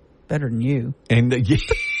 Better than you. And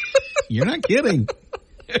you're not kidding.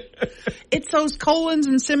 It's those colons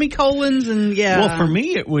and semicolons and Well, for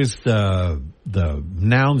me, it was the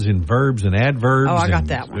nouns and verbs and adverbs. Oh, I got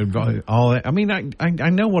that one. All that. I mean, I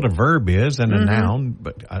know what a verb is and a noun,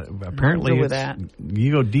 but apparently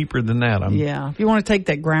you go deeper than that. If you want to take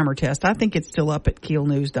that grammar test, I think it's still up at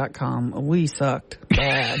KEELnews.com. We sucked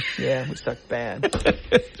bad. Yeah, we sucked bad.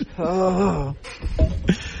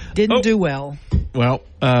 Didn't do well. Well,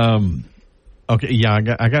 okay, yeah,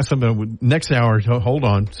 I got something next hour. So hold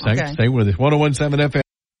on. Stay with us. 101.7 FM.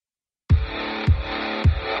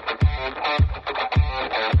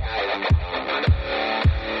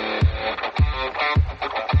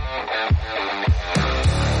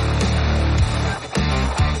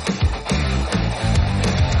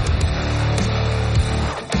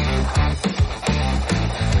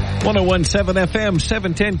 FM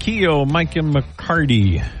 710 KEEL, Mike and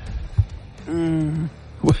McCarty. I'm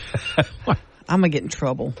going to get in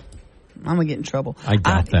trouble. I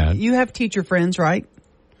got that. You have teacher friends, right?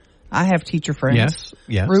 I have teacher friends.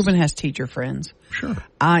 Yes. Reuben has teacher friends. Sure.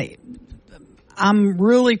 I'm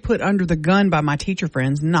really put under the gun by my teacher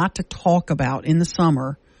friends not to talk about in the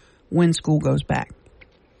summer when school goes back.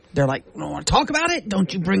 They're like, I don't want to talk about it.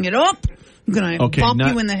 Don't you bring it up. I'm going to bump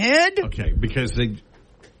you in the head. Okay, because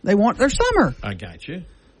they want their summer. I got you.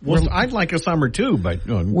 Well, I'd like a summer too, but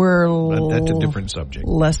that's a different subject.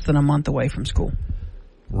 Less than a month away from school.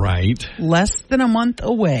 Right. Less than a month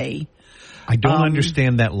away. I don't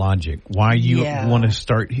understand that logic. Why you want to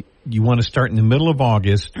start? You want to start in the middle of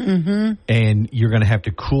August, and you're going to have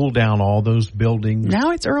to cool down all those buildings. Now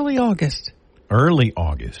it's early August. Early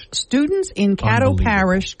August. Students in Caddo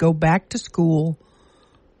Parish go back to school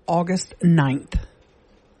August 9th.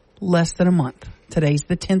 Less than a month. Today's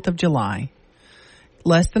the 10th of July.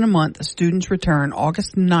 Less than a month, students return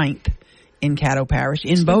August 9th in Caddo Parish.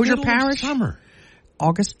 In Bossier Parish, summer.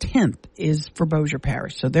 August 10th is for Bossier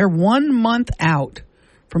Parish. So they're 1 month out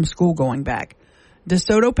from school going back.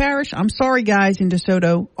 DeSoto Parish, I'm sorry guys in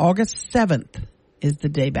DeSoto, August 7th is the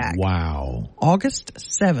day back. Wow. August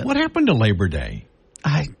 7th. What happened to Labor Day?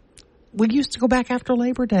 We used to go back after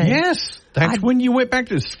Labor Day. Yes. That's when you went back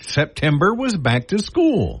to September was back to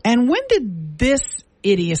school. And when did this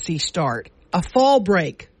idiocy start? A fall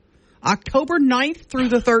break. October 9th through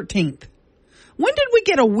the 13th. When did we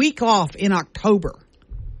get a week off in October?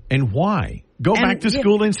 And why? Go back to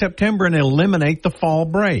school in September and eliminate the fall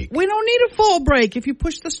break. We don't need a fall break if you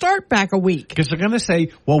push the start back a week. Because they're going to say,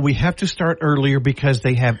 well, we have to start earlier because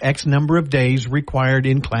they have X number of days required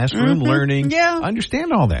in classroom learning. Yeah. I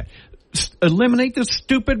understand all that. Eliminate the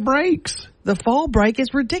stupid breaks. The fall break is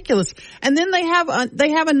ridiculous. And then they have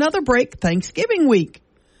another break Thanksgiving week.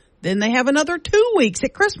 Then they have another 2 weeks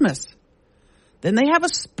at Christmas. Then they have a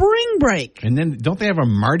spring break. And then don't they have a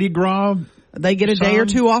Mardi Gras? They get a day or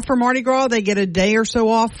two off for Mardi Gras. They get a day or so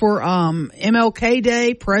off for MLK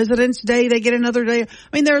Day, President's Day. They get another day. I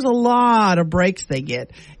mean, there's a lot of breaks they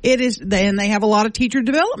get. And they have a lot of teacher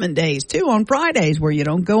development days too on Fridays where you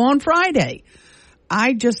don't go on Friday.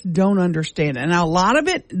 I just don't understand it. And a lot of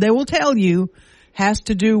it, they will tell you, has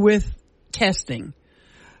to do with testing.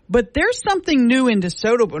 But there's something new in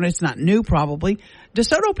DeSoto, but it's not new probably.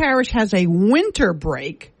 DeSoto Parish has a winter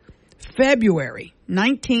break, February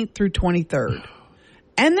 19th through 23rd.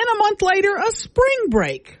 And then a month later, a spring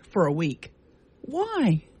break for a week.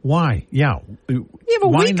 Why? Why? Yeah. You have a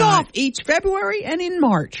week off each February and in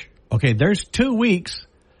March. Okay, there's 2 weeks.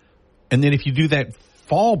 And then if you do that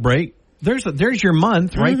fall break, there's your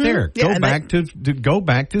month right there. Yeah, Go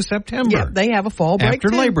back to September. Yeah, they have a fall break after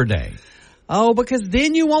too. Labor Day. Oh, because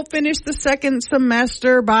then you won't finish the second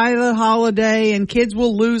semester by the holiday, and kids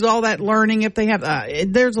will lose all that learning if they have.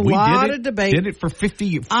 There's a lot of debate. Did it for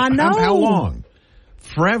 50. I know. How long?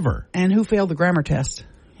 Forever. And who failed the grammar test?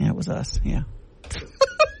 Yeah, it was us. Yeah.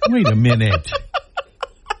 Wait a minute.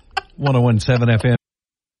 101.7 FM.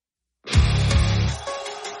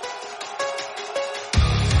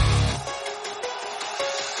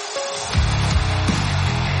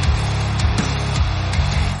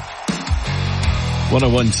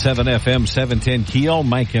 .101.7 FM 710 KEEL.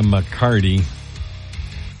 Mike and McCarty.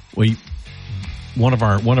 One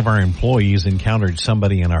of our employees encountered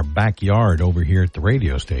somebody in our backyard over here at the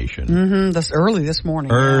radio station. That's early this morning.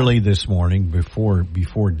 This morning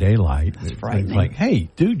before daylight. That's frightening. It's like, hey,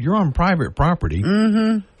 dude, you're on private property.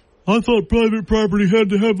 I thought private property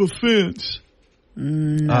had to have a fence.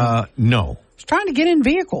 No. It's trying to get in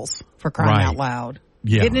vehicles for crying out loud.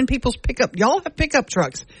 Yeah. Getting in people's pickup. Y'all have pickup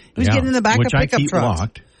trucks. Who's getting in the back of pickup trucks?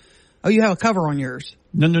 Locked. Oh, you have a cover on yours.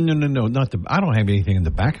 No. I don't have anything in the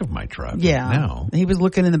back of my truck. Yeah. Right now. He was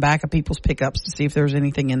looking in the back of people's pickups to see if there was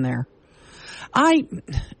anything in there. I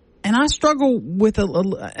struggle with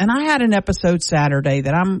and I had an episode Saturday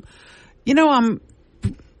that I'm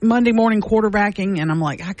Monday morning quarterbacking, and I'm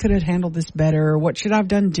like, I could have handled this better. What should I have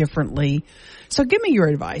done differently? So give me your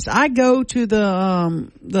advice. I go to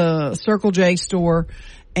the Circle J store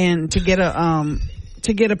and to get a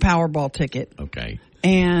Powerball ticket. Okay.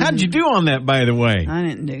 And how'd you do on that, by the way? I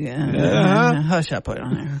didn't do hush, I put it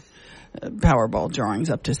on there. Powerball drawings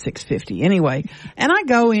up to $650. Anyway, and I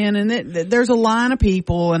go in and there's a line of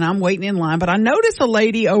people and I'm waiting in line, but I notice a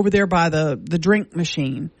lady over there by the drink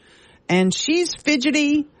machine, and she's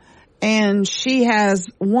fidgety, and she has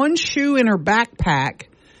one shoe in her backpack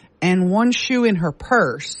and one shoe in her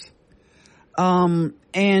purse. And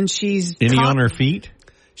she's on her feet?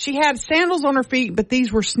 She had sandals on her feet, but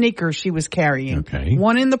these were sneakers she was carrying. Okay.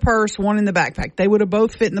 One in the purse, one in the backpack. They would have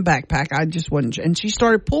both fit in the backpack. I just wouldn't. And she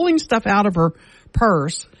started pulling stuff out of her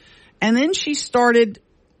purse, and then she started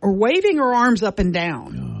waving her arms up and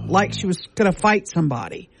down like she was going to fight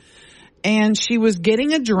somebody. And she was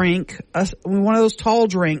getting a drink, one of those tall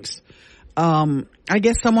drinks. I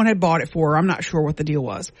guess someone had bought it for her. I'm not sure what the deal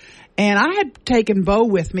was. And I had taken Bo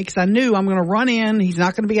with me because I knew I'm going to run in. He's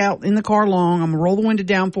not going to be out in the car long. I'm going to roll the window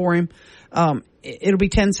down for him. It'll be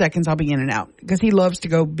 10 seconds. I'll be in and out because he loves to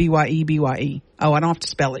go BYE, BYE. Oh, I don't have to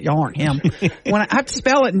spell it. Y'all aren't him. When I have to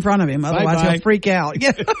spell it in front of him, otherwise he'll freak out.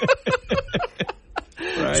 Yeah.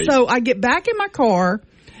 Right. So I get back in my car.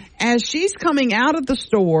 As she's coming out of the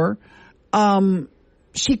store,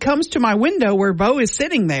 she comes to my window where Bo is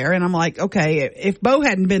sitting there, and I'm like, okay, if Bo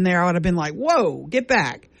hadn't been there, I would have been like, whoa, get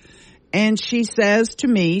back. And she says to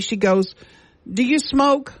me, she goes, do you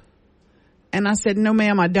smoke? And I said, no,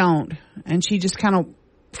 ma'am, I don't. And she just kind of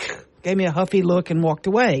gave me a huffy look and walked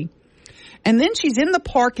away. And then she's in the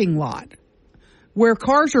parking lot where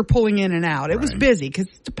cars are pulling in and out. It was busy because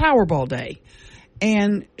it's a Powerball day.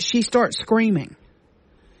 And she starts screaming.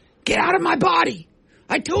 get out of my body.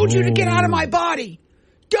 I told you to get out of my body.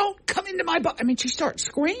 Don't come into my body. I mean, she starts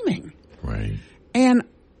screaming. Right. And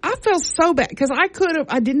I felt so bad because I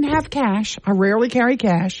didn't have cash. I rarely carry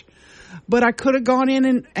cash, but I could have gone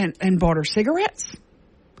in and bought her cigarettes.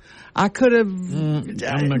 I could have, I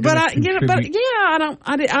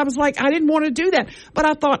was like, I didn't want to do that, but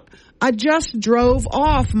I thought I just drove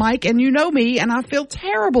off, Mike, and you know me, and I feel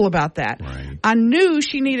terrible about that. Right. I knew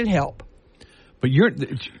she needed help. But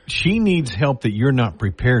she needs help that you're not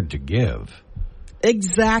prepared to give.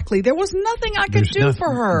 Exactly. There was nothing I could do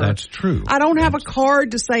for her. That's true. I don't have a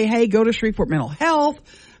card to say, hey, go to Shreveport Mental Health.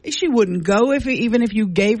 She wouldn't go even if you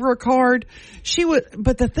gave her a card. She would,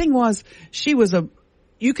 but the thing was,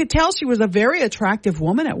 you could tell she was a very attractive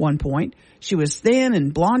woman at one point. She was thin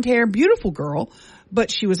and blonde hair, beautiful girl,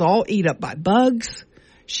 but she was all eat up by bugs.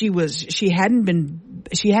 She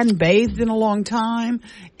hadn't bathed in a long time.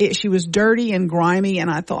 She was dirty and grimy, and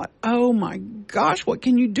I thought, oh my gosh, what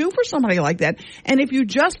can you do for somebody like that? And if you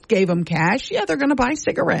just gave them cash, yeah, they're going to buy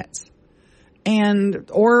cigarettes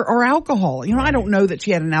or alcohol. You know, I don't know that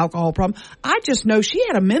she had an alcohol problem. I just know she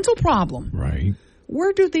had a mental problem. Right.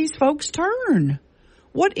 Where do these folks turn?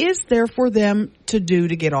 What is there for them to do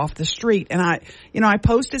to get off the street? And I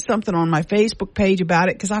posted something on my Facebook page about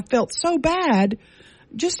it because I felt so bad.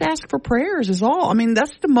 Just ask for prayers is all. I mean,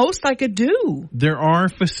 that's the most I could do. There are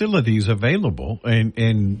facilities available,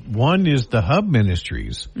 and one is the Hub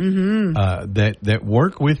Ministries that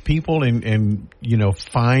work with people and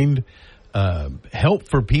find help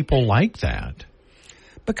for people like that.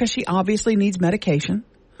 Because she obviously needs medication.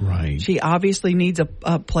 Right. She obviously needs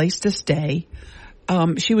a place to stay.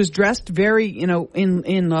 She was dressed very,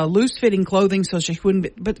 in loose fitting clothing so she wouldn't be,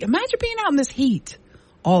 but imagine being out in this heat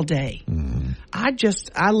all day.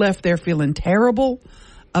 I left there feeling terrible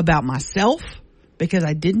about myself because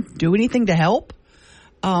I didn't do anything to help.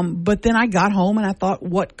 But then I got home and I thought,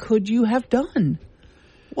 what could you have done?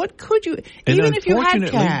 What could you, even if you had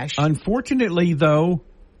cash? Unfortunately, though,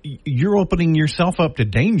 you're opening yourself up to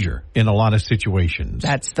danger in a lot of situations.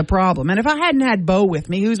 That's the problem. And if I hadn't had Bo with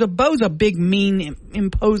me, Bo's a big, mean,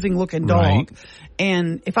 imposing looking dog. Right.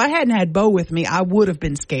 And if I hadn't had Bo with me, I would have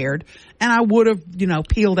been scared and I would have,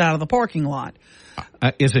 peeled out of the parking lot.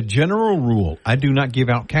 As a general rule, I do not give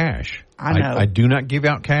out cash. I know. I do not give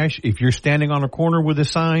out cash. If you're standing on a corner with a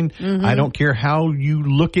sign, I don't care how you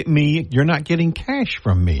look at me, you're not getting cash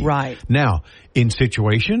from me. Right. Now, in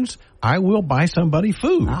situations, I will buy somebody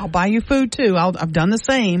food. I'll buy you food too. I've done the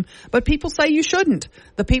same. But people say you shouldn't.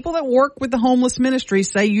 The people that work with the homeless ministry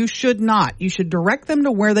say you should not. You should direct them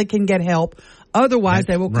to where they can get help. Otherwise,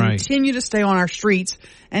 they will continue to stay on our streets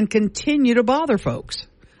and continue to bother folks.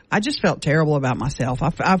 I just felt terrible about myself.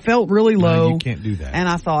 I felt really low. No, you can't do that. And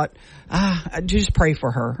I thought, just pray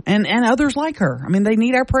for her and others like her. I mean, they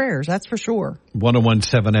need our prayers. That's for sure.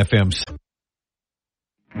 101.7 FM.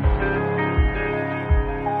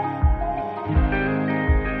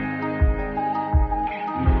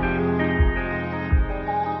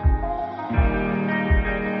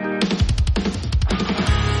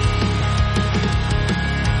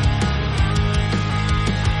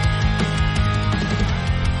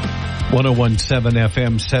 .107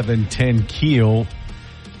 FM 710 KEEL.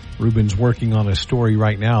 Ruben's working on a story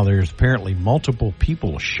right now. There's apparently multiple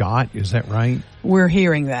people shot. Is that right? We're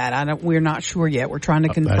hearing that. We're not sure yet. We're trying to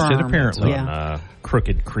confirm. That's it apparently. On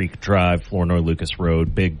Crooked Creek Drive, Flournoy Lucas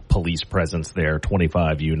Road. Big police presence there.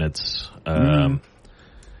 25 units.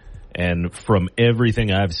 And from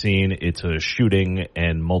everything I've seen, it's a shooting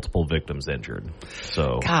and multiple victims injured.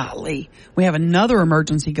 So, golly, we have another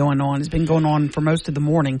emergency going on. It's been going on for most of the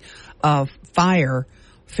morning. Fire,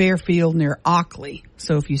 Fairfield near Ockley.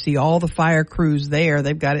 So if you see all the fire crews there,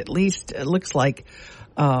 they've got at least, it looks like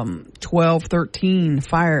 12, 13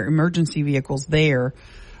 fire emergency vehicles there.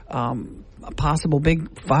 A possible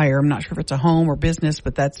big fire. I'm not sure if it's a home or business,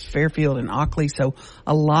 but that's Fairfield and Ockley. So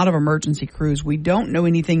a lot of emergency crews. We don't know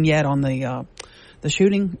anything yet on the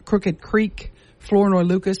shooting. Crooked Creek, Flournoy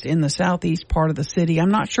Lucas in the southeast part of the city. I'm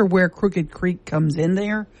not sure where Crooked Creek comes in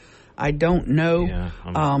there. I don't know.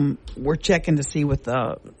 Yeah, we're checking to see with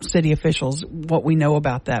city officials what we know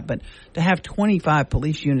about that. But to have 25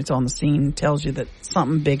 police units on the scene tells you that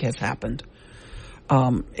something big has happened.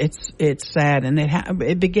 It's sad, and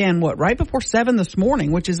it began right before 7 this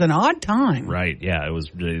morning, which is an odd time. Right, yeah, it was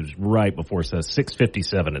right before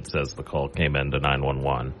 6:57. It says the call came into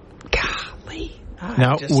 911. Golly.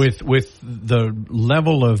 Now, with the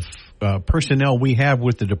level of personnel we have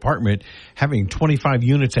with the department, having 25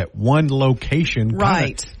 units at one location,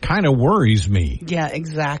 kind of worries me. Yeah,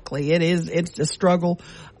 exactly. It is. It's a struggle.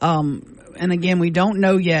 And again, we don't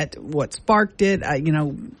know yet what sparked it.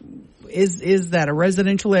 is that a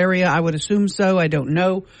residential area? I would assume so. I don't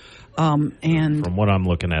know. And from what I'm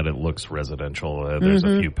looking at, it looks residential. There's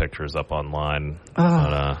a few pictures up online.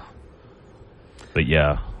 But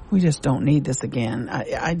yeah. We just don't need this again.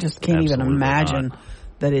 I just can't even imagine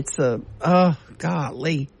that it's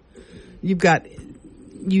golly. You've got,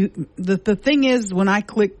 the thing is, when I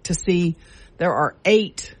click to see, there are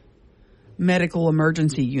 8 medical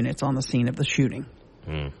emergency units on the scene of the shooting.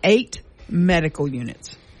 8 medical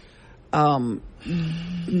units.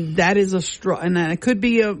 That is and it could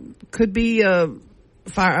be a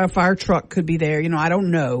fire truck could be there. I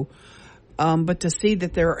don't know. But to see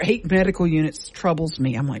that there are 8 medical units troubles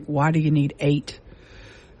me. I'm like, why do you need 8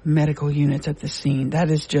 medical units at the scene? That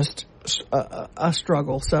is just a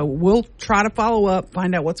struggle. So we'll try to follow up,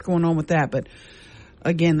 find out what's going on with that. But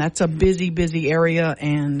again, that's a busy area,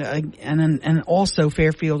 and also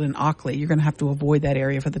Fairfield and Ockley. You're going to have to avoid that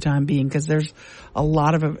area for the time being because there's a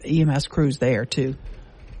lot of EMS crews there too.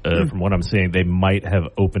 From what I'm seeing, they might have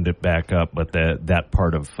opened it back up, but that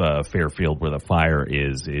part of Fairfield where the fire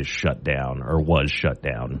is shut down or was shut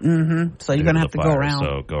down. Mm-hmm. So you're going to have to go around.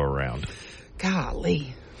 So go around.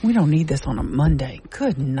 Golly, we don't need this on a Monday.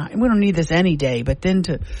 Good night. We don't need this any day. But then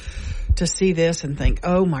to see this and think,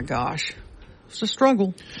 oh my gosh, it's a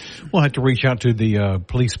struggle. We'll have to reach out to the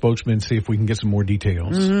police spokesman and see if we can get some more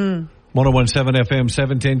details. 101.7 FM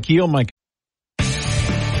 710 KEEL, Mike.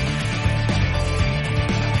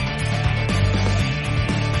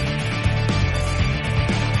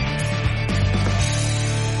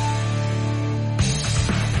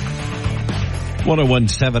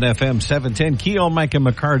 .101.7 FM 710 KEEL, Mike and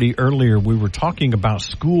McCarty. Earlier we were talking about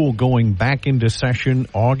school going back into session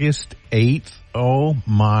August 8th. Oh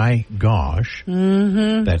my gosh.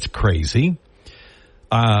 That's crazy.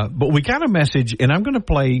 But we got a message, and I'm going to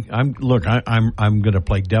play, I'm going to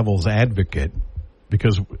play devil's advocate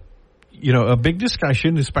because, a big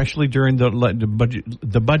discussion, especially during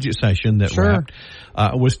the budget session that wrapped,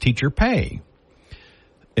 was teacher pay.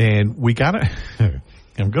 And we got to,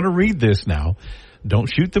 I'm going to read this now. Don't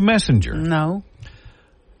shoot the messenger. No.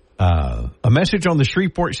 A message on the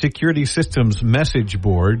Shreveport Security Systems message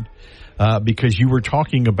board, because you were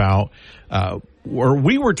talking about, or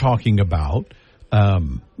we were talking about,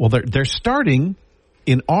 they're starting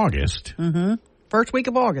in August. First week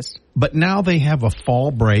of August. But now they have a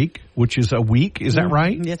fall break, which is a week. Is that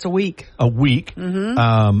right? It's a week. A week.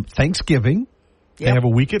 Thanksgiving. Yep. They have a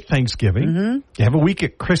week at Thanksgiving. They have a week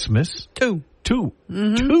at Christmas. 2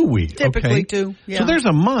 weeks. Typically okay. 2. Yeah. So there's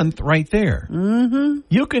a month right there.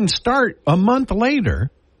 You can start a month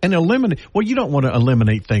later and eliminate. Well, you don't want to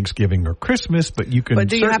eliminate Thanksgiving or Christmas, but you can. But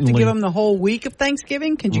do you have to give them the whole week of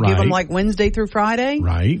Thanksgiving? Can you give them like Wednesday through Friday?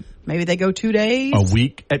 Right. Maybe they go 2 days. A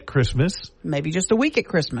week at Christmas. Maybe just a week at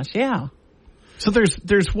Christmas. Yeah. So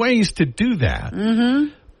there's ways to do that.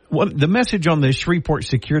 Well, the message on the Shreveport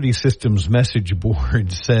Security Systems message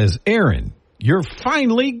board says, "Aaron, you're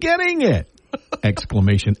finally getting it!"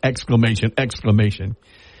 Exclamation, exclamation, exclamation.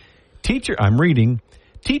 I'm reading.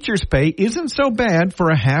 Teacher's pay isn't so bad for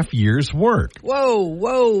a half year's work. Whoa.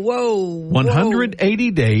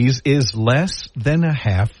 180 days is less than a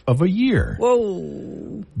half of a year.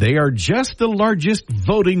 Whoa. They are just the largest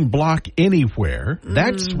voting bloc anywhere.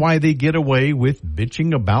 That's why they get away with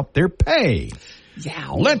bitching about their pay. Yeah.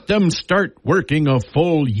 Let them start working a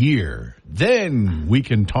full year. Then we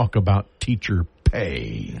can talk about teacher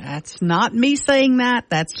pay. That's not me saying that.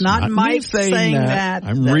 That's not Mike saying that.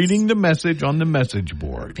 I'm reading the message on the message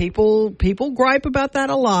board. People gripe about that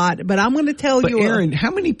a lot, but I'm going to tell you. Aaron,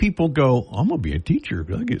 how many people go, I'm going to be a teacher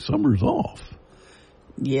because I get summers off?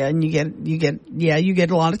 Yeah, and you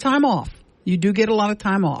get a lot of time off. You do get a lot of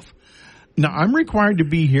time off. Now, I'm required to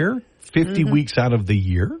be here 50 weeks out of the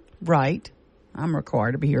year. Right. I'm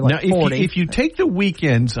required to be here like 40. Now, if you take the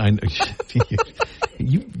weekends, I know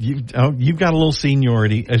you've got a little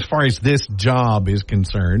seniority as far as this job is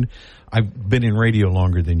concerned. I've been in radio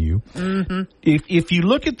longer than you. If you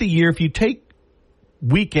look at the year, if you take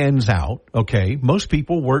weekends out, okay, most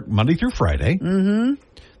people work Monday through Friday.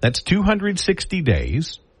 That's 260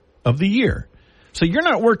 days of the year. So you're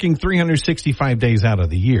not working 365 days out of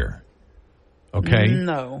the year. Okay?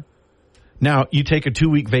 No. Now, you take a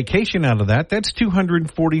 2-week vacation out of that, that's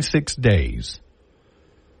 246 days.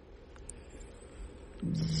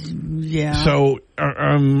 Yeah. So,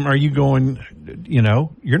 are you going,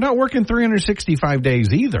 you're not working 365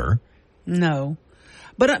 days either. No.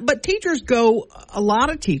 But teachers go, a lot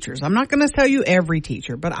of teachers, I'm not going to tell you every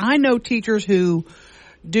teacher, but I know teachers who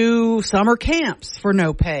do summer camps for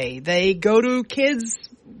no pay. They go to kids'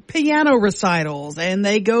 piano recitals, and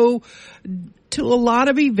they go to a lot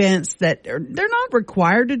of events that they're not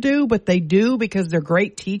required to do, but they do because they're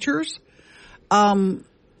great teachers.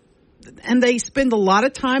 And they spend a lot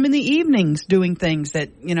of time in the evenings doing things that,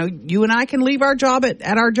 you and I can leave our job at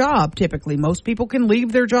our job typically. Most people can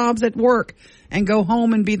leave their jobs at work and go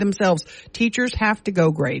home and be themselves. Teachers have to go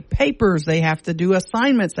grade papers. They have to do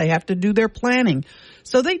assignments. They have to do their planning.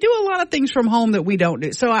 So they do a lot of things from home that we don't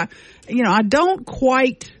do. So I don't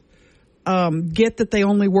quite get that they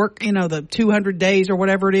only work, the 200 days or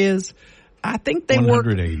whatever it is. I think they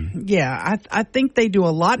 180. work. Yeah, I think they do a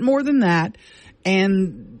lot more than that.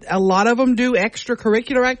 And a lot of them do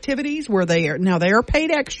extracurricular activities where they are paid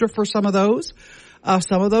extra for some of those.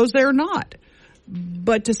 Some of those they're not.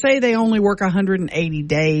 But to say they only work 180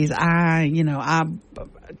 days,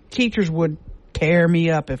 teachers would tear me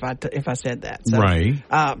up if I said that. So, right.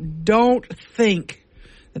 Don't think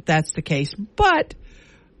that that's the case. But,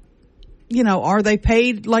 are they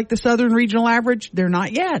paid like the Southern Regional average? They're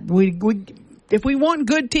not yet. If we want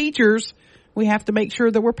good teachers, we have to make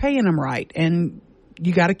sure that we're paying them right. And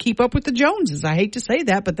you got to keep up with the Joneses. I hate to say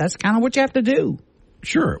that, but that's kind of what you have to do.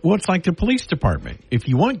 Sure. Well, it's like the police department. If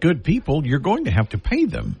you want good people, you're going to have to pay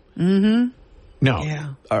them. Mm-hmm. No.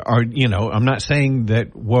 Yeah. I'm not saying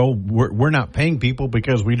that, we're not paying people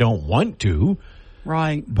because we don't want to.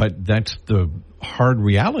 Right. But that's the hard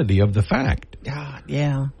reality of the fact. God,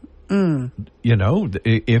 yeah.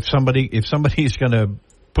 If somebody's going to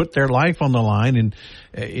put their life on the line, and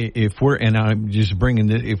if we're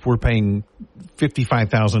paying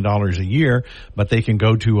 $55,000 a year, but they can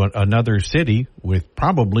go to another city with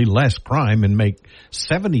probably less crime and make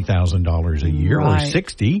 $70,000 a year, right. Or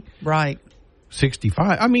 60, right,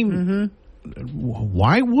 65. I mean,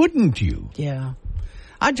 why wouldn't you? Yeah.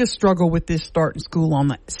 I just struggle with this starting school on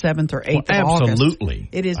the 7th or 8th of August. Absolutely.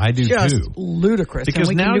 It is I do just too. Ludicrous.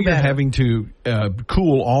 Because now you're having to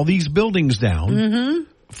cool all these buildings down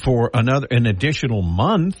for an additional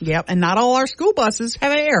month. Yep, and not all our school buses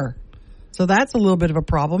have air. So that's a little bit of a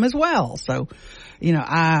problem as well. So,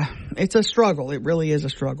 it's a struggle. It really is a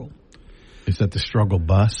struggle. Is that the struggle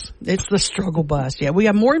bus? It's the struggle bus, yeah. We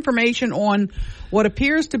have more information on what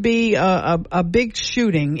appears to be a big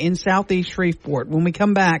shooting in southeast Shreveport. When we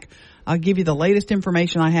come back, I'll give you the latest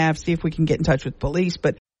information I have, see if we can get in touch with police.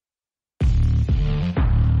 But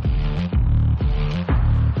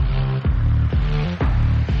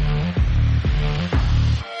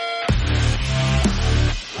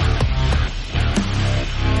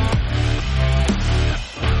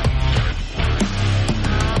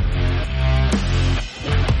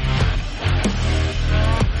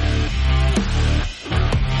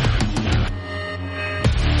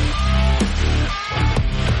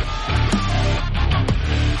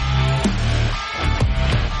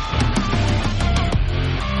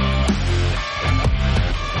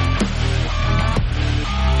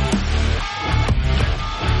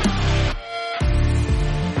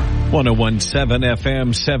 101.7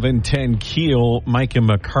 FM, 710 Keel, Mike and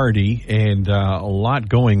McCarty, and a lot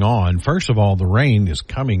going on. First of all, the rain is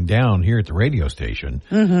coming down here at the radio station.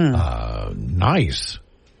 Nice,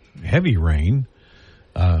 heavy rain.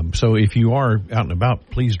 So if you are out and about,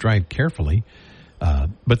 please drive carefully.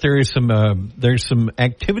 But there's some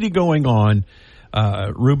activity going on.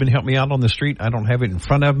 Ruben, help me out on the street. I don't have it in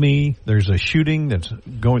front of me. There's a shooting that's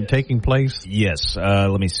taking place. Yes.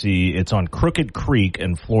 Let me see. It's on Crooked Creek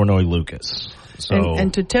and Flournoy Lucas. So,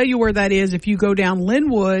 and to tell you where that is, if you go down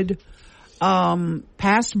Linwood,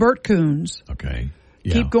 past Burt Coons. Okay.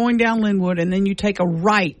 Yeah. Keep going down Linwood, and then you take a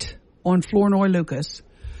right on Flournoy Lucas.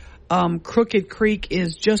 Crooked Creek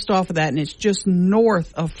is just off of that, and it's just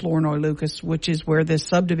north of Flournoy Lucas, which is where this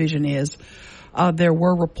subdivision is. There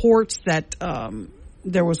were reports that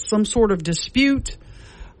there was some sort of dispute.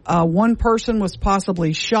 One person was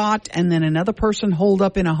possibly shot, and then another person holed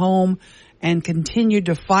up in a home and continued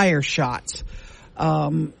to fire shots.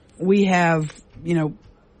 We have,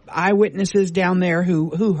 eyewitnesses down there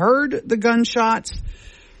who heard the gunshots,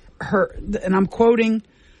 and I'm quoting,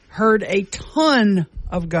 heard a ton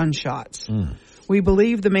of gunshots. We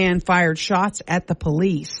believe the man fired shots at the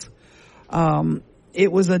police. It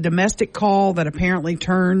was a domestic call that apparently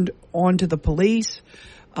turned onto the police.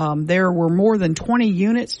 There were more than 20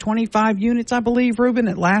 units, 25 units, I believe, Ruben,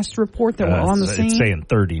 at last report that were on the scene. It's saying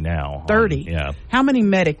 30 now. 30? Yeah. How many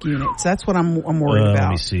medic units? That's what I'm worried about.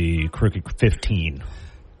 Let me see. Crooked 15.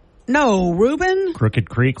 No, Ruben? Crooked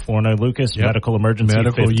Creek, Flournoy Lucas, medical emergency.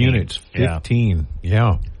 Medical 15. units, 15.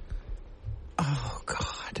 Yeah. Oh,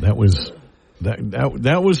 God. That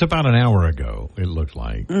was about an hour ago, it looked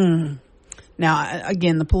like. Now,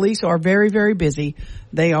 again, the police are very, very busy.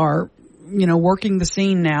 They are, working the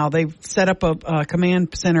scene now. They've set up a command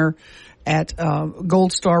center, at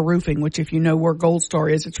Gold Star Roofing, which if you know where Gold Star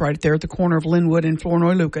is, it's right there at the corner of Linwood and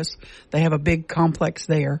Flournoy Lucas. They have a big complex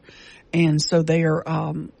there. And so they are,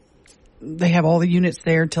 they have all the units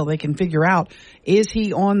there until they can figure out, is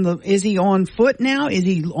he on foot now? Is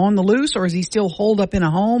he on the loose, or is he still holed up in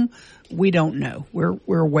a home? We don't know.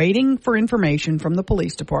 We're waiting for information from the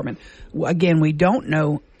police department. Again, we don't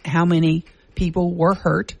know how many people were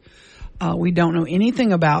hurt. We don't know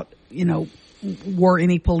anything about, were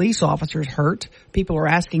any police officers hurt? People are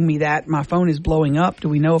asking me that. My phone is blowing up. Do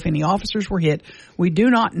we know if any officers were hit? We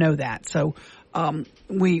do not know that. So,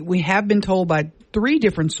 we have been told by 3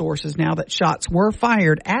 different sources now that shots were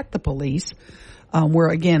fired at the police. Where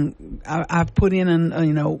again, I've put in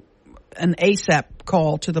an ASAP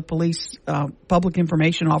call to the police, public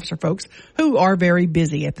information officer folks who are very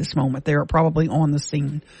busy at this moment. They're probably on the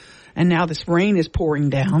scene. And now this rain is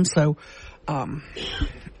pouring down. So,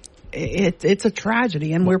 it's a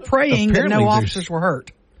tragedy, and we're praying that no officers were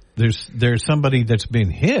hurt. There's somebody that's been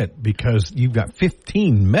hit, because you've got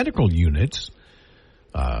 15 medical units.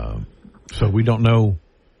 So we don't know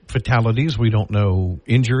fatalities. We don't know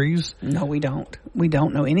injuries. No, we don't. We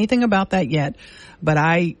don't know anything about that yet. But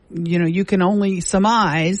you can only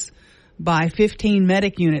surmise by 15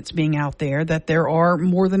 medic units being out there that there are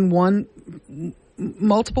more than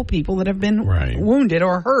multiple people that have been wounded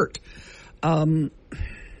or hurt.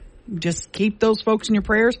 Just keep those folks in your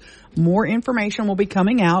prayers. More information will be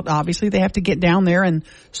coming out. Obviously, they have to get down there and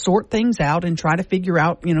sort things out and try to figure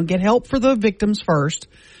out, get help for the victims first,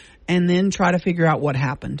 and then try to figure out what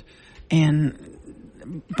happened.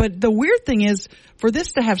 But the weird thing is, for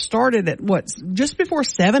this to have started at just before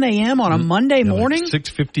 7 a.m. on a Monday morning? Like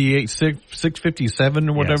 6:58, 6:57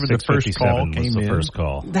 or whatever, the first call came in. First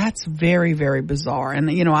call. That's very, very bizarre. And,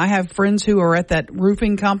 I have friends who are at that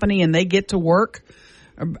roofing company, and they get to work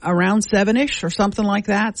around 7-ish or something like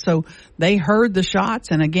that. So they heard the shots,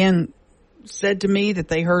 and again said to me that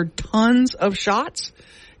they heard tons of shots,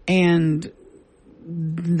 and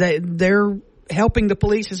they're helping the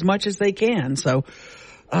police as much as they can. So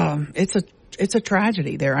it's a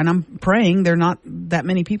tragedy there, and I'm praying there are not that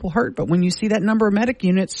many people hurt. But when you see that number of medic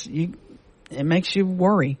units, it makes you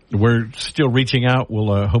worry. We're still reaching out.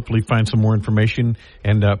 We'll hopefully find some more information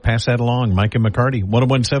and pass that along. Mike and McCarty,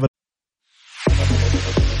 101.7.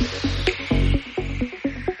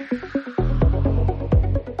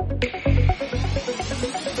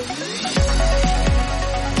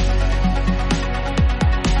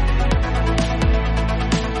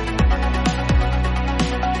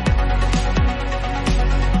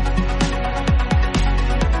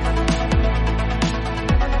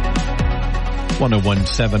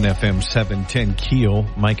 FM 710 Keel.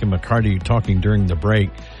 Mike and McCarty talking during the break.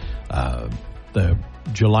 The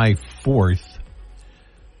July 4th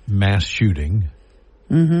mass shooting.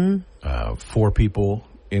 4 people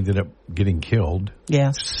ended up getting killed.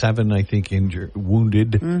 Yes. 7, I think,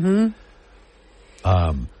 wounded.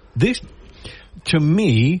 This, to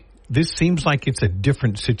me, this seems like it's a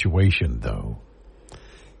different situation, though.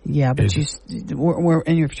 Yeah, but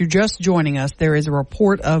and if you're just joining us, there is a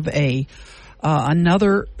report of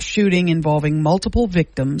another shooting involving multiple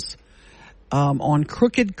victims on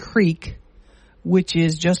Crooked Creek, which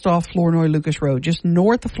is just off Flournoy Lucas Road, just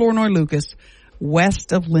north of Flournoy Lucas,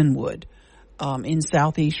 west of Linwood, in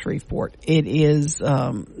southeast Shreveport. It is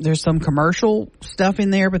there's some commercial stuff in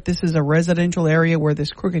there, but this is a residential area where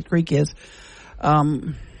this Crooked Creek is.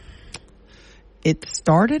 It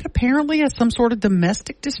started apparently as some sort of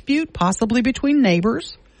domestic dispute, possibly between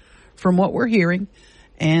neighbors, from what we're hearing.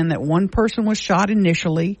 And that one person was shot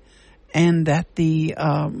initially, and that the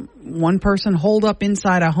one person holed up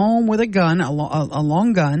inside a home with a gun, a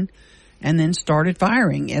long gun, and then started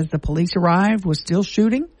firing. As the police arrived, was still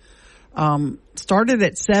shooting. Started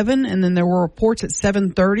at 7, and then there were reports at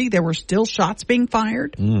 7:30. There were still shots being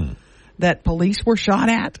fired that police were shot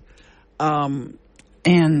at.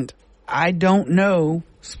 And I don't know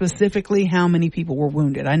specifically how many people were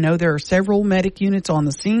wounded. I know there are several medic units on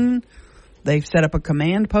the scene. They've set up a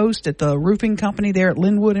command post at the roofing company there at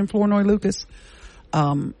Linwood and Flournoy Lucas.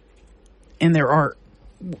 And there are,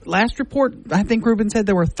 last report, I think Ruben said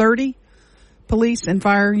there were 30 police and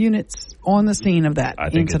fire units on the scene of that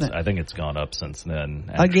incident. I think it's gone up since then.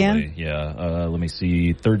 Actually. Again? Yeah. Let me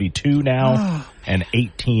see, 32 now, and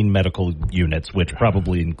 18 medical units, which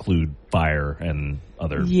probably include fire and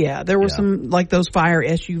other. Yeah, there were some, like those fire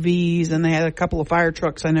SUVs, and they had a couple of fire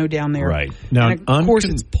trucks I know down there. Right. Now, and of course,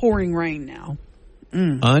 it's pouring rain now.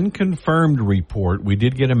 Unconfirmed report. We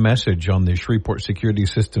did get a message on the Shreveport Security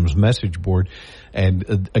Systems message board.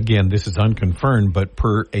 And again, this is unconfirmed, but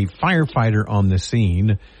per a firefighter on the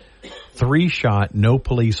scene, 3 shot, no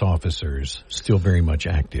police officers, still very much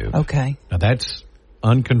active. Okay. Now that's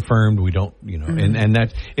unconfirmed. We don't, and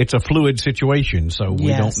that it's a fluid situation, so we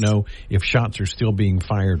don't know if shots are still being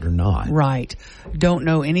fired or not. Right. Don't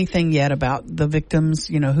know anything yet about the victims,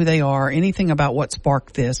 who they are, anything about what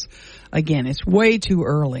sparked this. Again, it's way too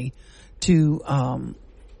early to,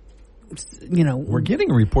 We're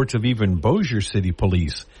getting reports of even Bossier City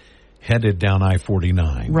police headed down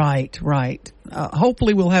I-49. Right.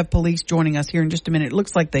 Hopefully we'll have police joining us here in just a minute. It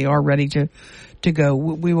looks like they are ready to go.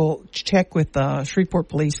 We will check with Shreveport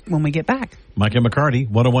police when we get back. Mike and McCarty,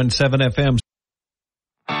 101.7 FM.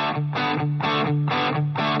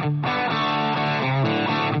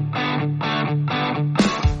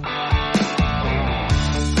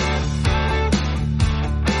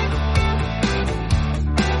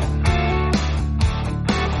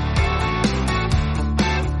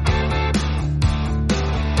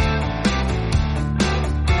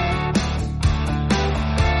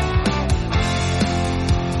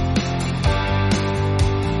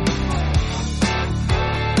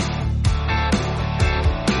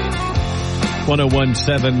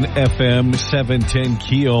 .101.7 FM, 710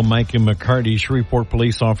 KEEL. Mike and McCarty, Shreveport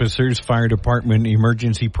police officers, fire department,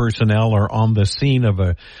 emergency personnel are on the scene of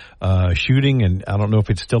a shooting, and I don't know if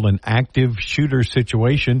it's still an active shooter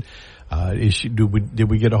situation. Did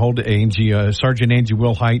we get a hold of Sergeant Angie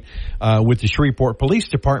Wilhite with the Shreveport Police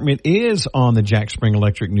Department is on the Jack Spring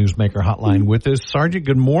Electric Newsmaker hotline with us. Sergeant,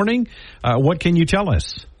 good morning. What can you tell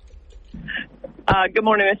us? Good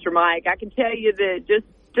morning, Mr. Mike. I can tell you that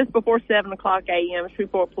just before 7 o'clock a.m.,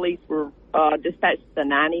 Shreveport police were dispatched to the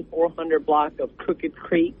 9400 block of Crooked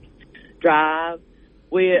Creek Drive.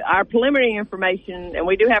 Our preliminary information, and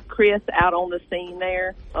we do have Chris out on the scene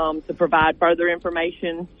there to provide further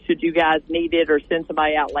information should you guys need it or send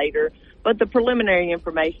somebody out later. But the preliminary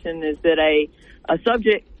information is that a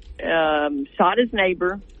subject shot his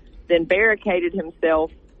neighbor, then barricaded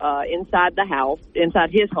himself inside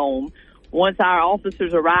his home. Once our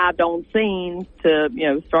officers arrived on scene to,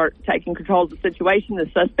 start taking control of the situation, the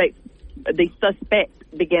suspect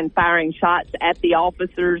began firing shots at the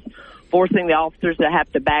officers, forcing the officers to have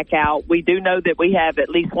to back out. We do know that we have at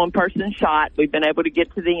least one person shot. We've been able to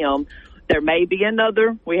get to them. There may be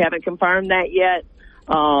another. We haven't confirmed that yet.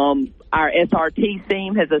 Our SRT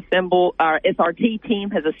team has assembled,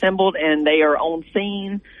 and they are on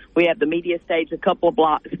scene. We have the media stage a couple of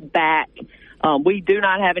blocks back. We do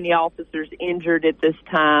not have any officers injured at this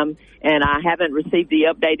time, and I haven't received the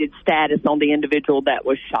updated status on the individual that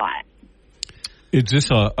was shot. Is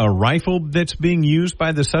this a rifle that's being used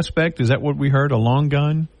by the suspect? Is that what we heard, a long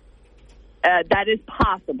gun? That is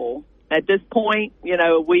possible. At this point, we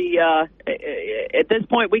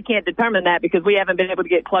can't determine that because we haven't been able to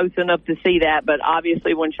get close enough to see that. But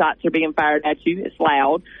obviously, when shots are being fired at you, it's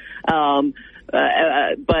loud.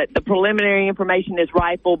 But the preliminary information is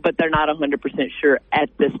rifle, but they're not 100% sure at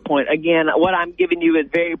this point. Again, what I'm giving you is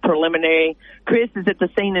very preliminary. Chris is at the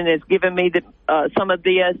scene and has given me some of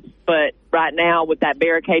this, but right now with that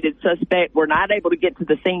barricaded suspect, we're not able to get to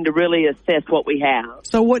the scene to really assess what we have.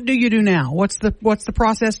 So what do you do now? What's the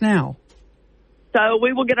process now? So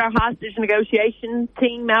we will get our hostage negotiation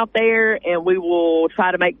team out there, and we will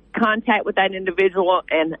try to make contact with that individual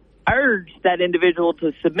and urge that individual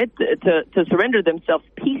to to surrender themselves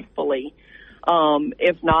peacefully.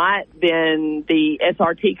 If not, then the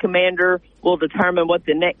SRT commander will determine what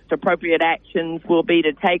the next appropriate actions will be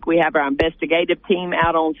to take. We have our investigative team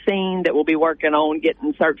out on scene that will be working on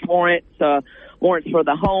getting search warrants for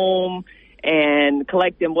the home and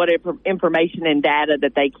collecting whatever information and data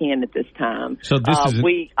that they can at this time. So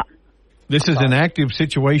this is an active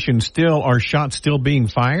situation still. Are shots still being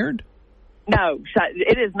fired? No,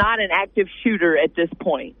 it is not an active shooter at this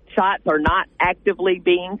point. Shots are not actively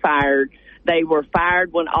being fired. They were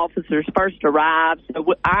fired when officers first arrived.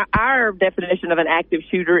 So our definition of an active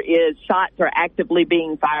shooter is shots are actively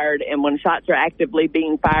being fired, and when shots are actively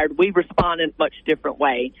being fired, we respond in a much different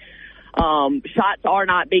way. Shots are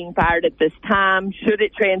not being fired at this time. Should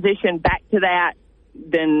it transition back to that,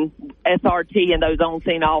 then SRT and those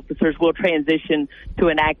on-scene officers will transition to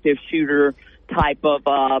an active shooter type of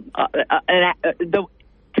the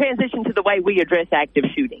transition to the way we address active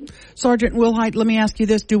shooting. Sergeant Wilhite, let me ask you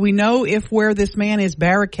this. Do we know if where this man is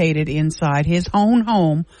barricaded inside his own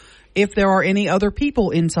home, if there are any other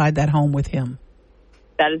people inside that home with him?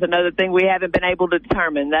 That is another thing we haven't been able to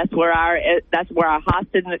determine. That's where our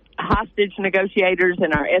hostage negotiators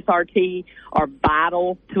and our SRT are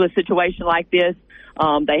vital to a situation like this.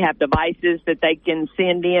 They have devices that they can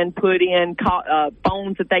send in, put in,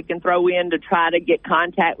 phones that they can throw in to try to get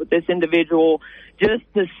contact with this individual, just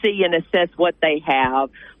to see and assess what they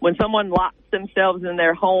have. When someone locks themselves in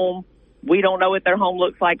their home, we don't know what their home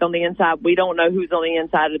looks like on the inside. We don't know who's on the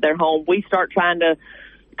inside of their home. We start trying to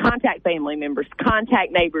contact family members,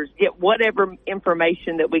 contact neighbors, get whatever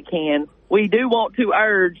information that we can. We do want to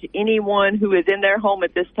urge anyone who is in their home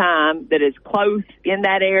at this time that is close in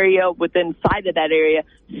that area, within sight of that area,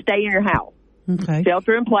 stay in your house. Okay.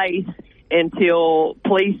 Shelter in place until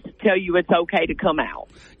police tell you it's okay to come out.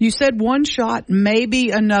 You said one shot,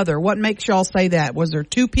 maybe another. What makes y'all say that? Was there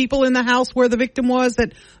two people in the house where the victim was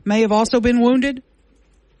that may have also been wounded?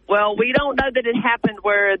 Well, we don't know that it happened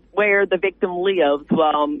where the victim lives.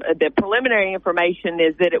 The preliminary information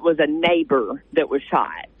is that it was a neighbor that was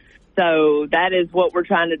shot. So that is what we're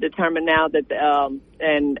trying to determine now.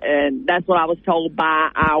 And that's what I was told by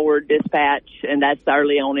our dispatch, and that's the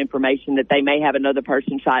early on information that they may have another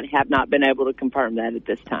person shot. Have not been able to confirm that at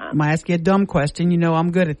this time. I'm gonna ask you a dumb question. You know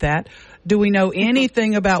I'm good at that. Do we know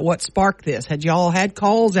anything about what sparked this? Had y'all had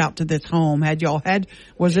calls out to this home?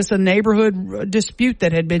 Was this a neighborhood dispute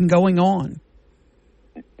that had been going on?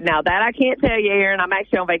 Now, that I can't tell you, Aaron. I'm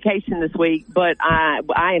actually on vacation this week, but I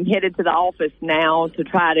am headed to the office now to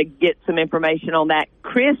try to get some information on that.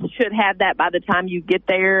 Chris should have that by the time you get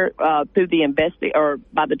there through the or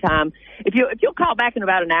by the time. If you'll call back in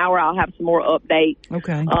about an hour, I'll have some more updates.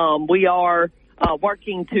 Okay. We are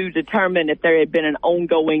working to determine if there had been an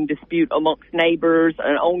ongoing dispute amongst neighbors,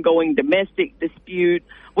 an ongoing domestic dispute.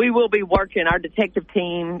 We will be working, our detective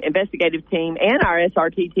team, investigative team, and our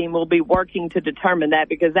SRT team will be working to determine that,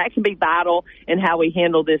 because that can be vital in how we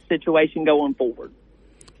handle this situation going forward.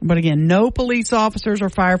 But again, no police officers or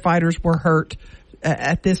firefighters were hurt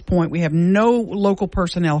at this point. We have no local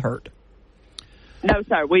personnel hurt. No,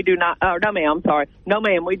 sir, we do not. No, ma'am, I'm sorry. No,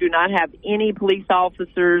 ma'am, we do not have any police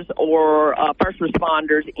officers or first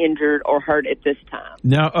responders injured or hurt at this time.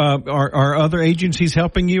 Now, are other agencies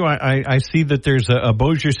helping you? I see that there's a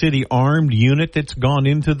Bossier City armed unit that's gone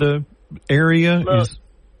into the area. Look,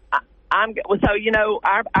 our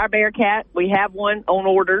Bearcat, we have one on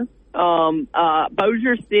order.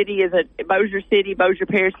 Bossier City, Bossier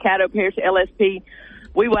Parish, Caddo Parish, LSP.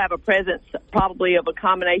 We will have a presence probably of a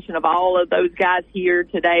combination of all of those guys here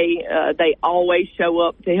today. They always show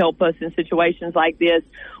up to help us in situations like this.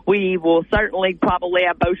 We will certainly probably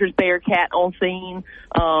have Bossier's Bearcat on scene.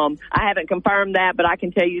 I haven't confirmed that, but I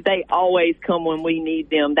can tell you they always come when we need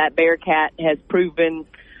them. That Bearcat has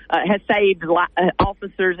has saved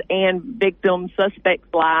officers and victims,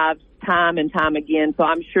 suspects' lives time and time again. So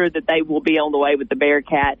I'm sure that they will be on the way with the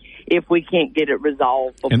Bearcat if we can't get it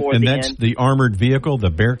resolved before and then. And that's the armored vehicle, the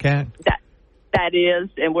Bearcat? That is,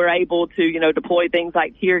 and we're able to, deploy things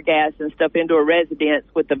like tear gas and stuff into a residence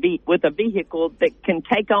with a vehicle that can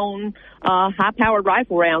take on high-powered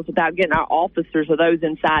rifle rounds without getting our officers or those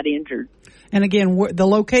inside injured. And again, the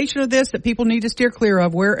location of this that people need to steer clear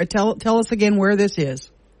of, tell us again where this is.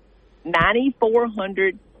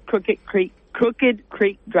 9400 Crooked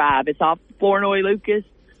Creek Drive. It's off Flournoy Lucas.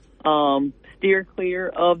 Steer clear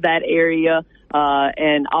of that area,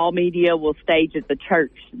 and all media will stage at the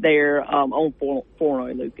church there on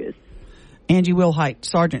Flournoy Lucas. Angie Wilhite,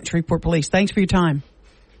 Sergeant, Shreveport Police. Thanks for your time.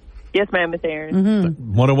 Yes, ma'am, Miss Aaron.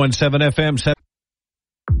 Mm-hmm. 101.7 FM.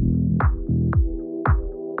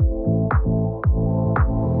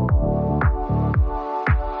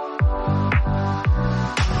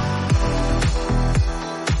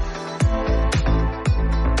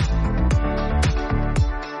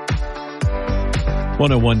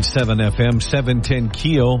 FM 710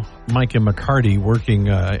 KEEL. Mike and McCarty working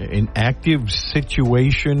in active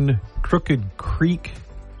situation, Crooked Creek.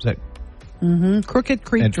 Is that? Crooked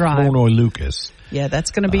Creek Drive. Flournoy Lucas. Yeah, that's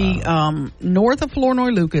going to be north of Flournoy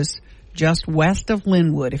Lucas, just west of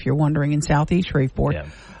Linwood, if you're wondering, in southeast Shreveport. Yeah.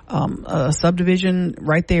 A subdivision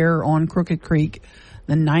right there on Crooked Creek.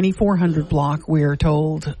 The 9400 block, we're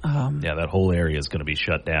told. That whole area is going to be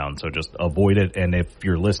shut down, so just avoid it. And if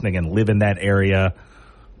you're listening and live in that area,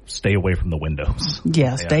 stay away from the windows.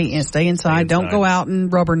 Yeah, stay inside. Don't go out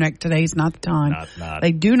and rubberneck. Today's not the time.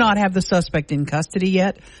 They do not have the suspect in custody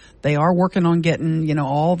yet. They are working on getting,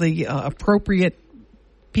 all the appropriate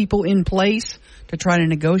people in place to try to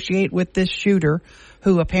negotiate with this shooter,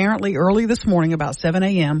 who apparently early this morning, about 7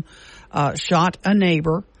 a.m., shot a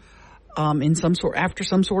neighbor. After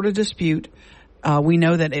some sort of dispute. We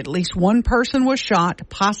know that at least one person was shot,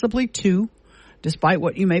 possibly two. despite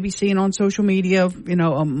what you may be seeing on social media,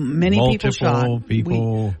 many people shot.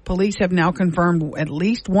 Police have now confirmed at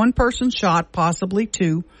least one person shot, possibly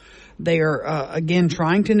two. They are, again,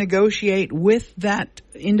 trying to negotiate with that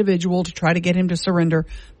individual to try to get him to surrender.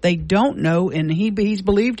 They don't know, and he's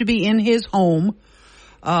believed to be in his home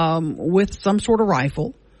with some sort of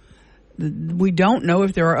rifle. We don't know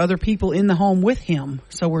if there are other people in the home with him,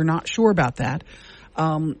 so we're not sure about that.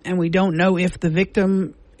 And we don't know if the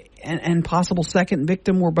victim and possible second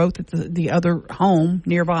victim were both at the other home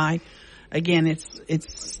nearby. Again,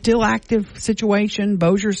 it's still active situation.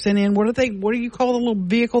 Bossier sent in, what do you call the little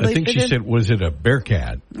vehicle they fitted? I think she said, was it a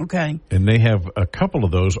Bearcat? Okay. And they have a couple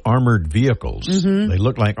of those armored vehicles. Mm-hmm. They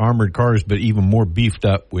look like armored cars, but even more beefed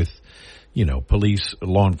up with, police,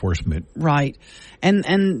 law enforcement. Right.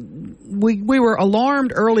 And we were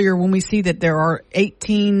alarmed earlier when we see that there are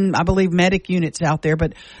 18, I believe, medic units out there,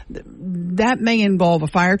 but that may involve a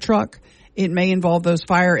fire truck. It may involve those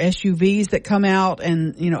fire SUVs that come out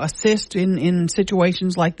and, assist in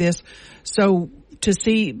situations like this. So to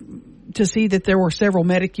see that there were several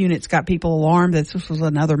medic units got people alarmed that this was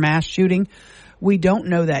another mass shooting. We don't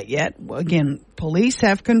know that yet. Again, police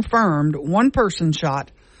have confirmed one person shot,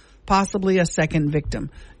 possibly a second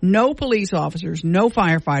victim. No police officers, no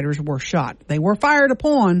firefighters were shot. They were fired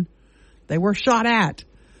upon. They were shot at,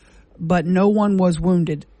 but no one was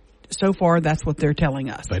wounded. So far, that's what they're telling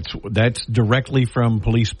us. That's directly from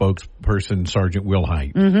police spokesperson Sergeant Will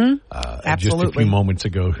Height. Mm-hmm. Absolutely. Just a few moments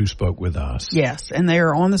ago, who spoke with us. Yes, and they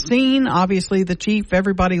are on the scene. Obviously, the chief,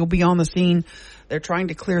 everybody will be on the scene. They're trying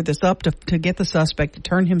to clear this up to get the suspect to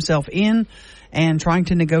turn himself in and trying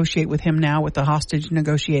to negotiate with him now with the hostage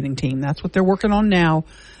negotiating team. That's what they're working on now.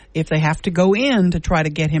 If they have to go in to try to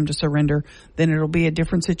get him to surrender, then it'll be a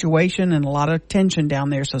different situation and a lot of tension down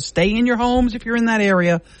there. So stay in your homes if you're in that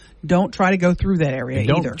area. Don't try to go through that area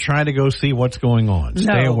either. Don't try to go see what's going on.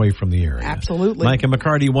 Stay away from the area. Absolutely. Mike and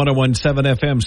McCarty, 101.7 FM.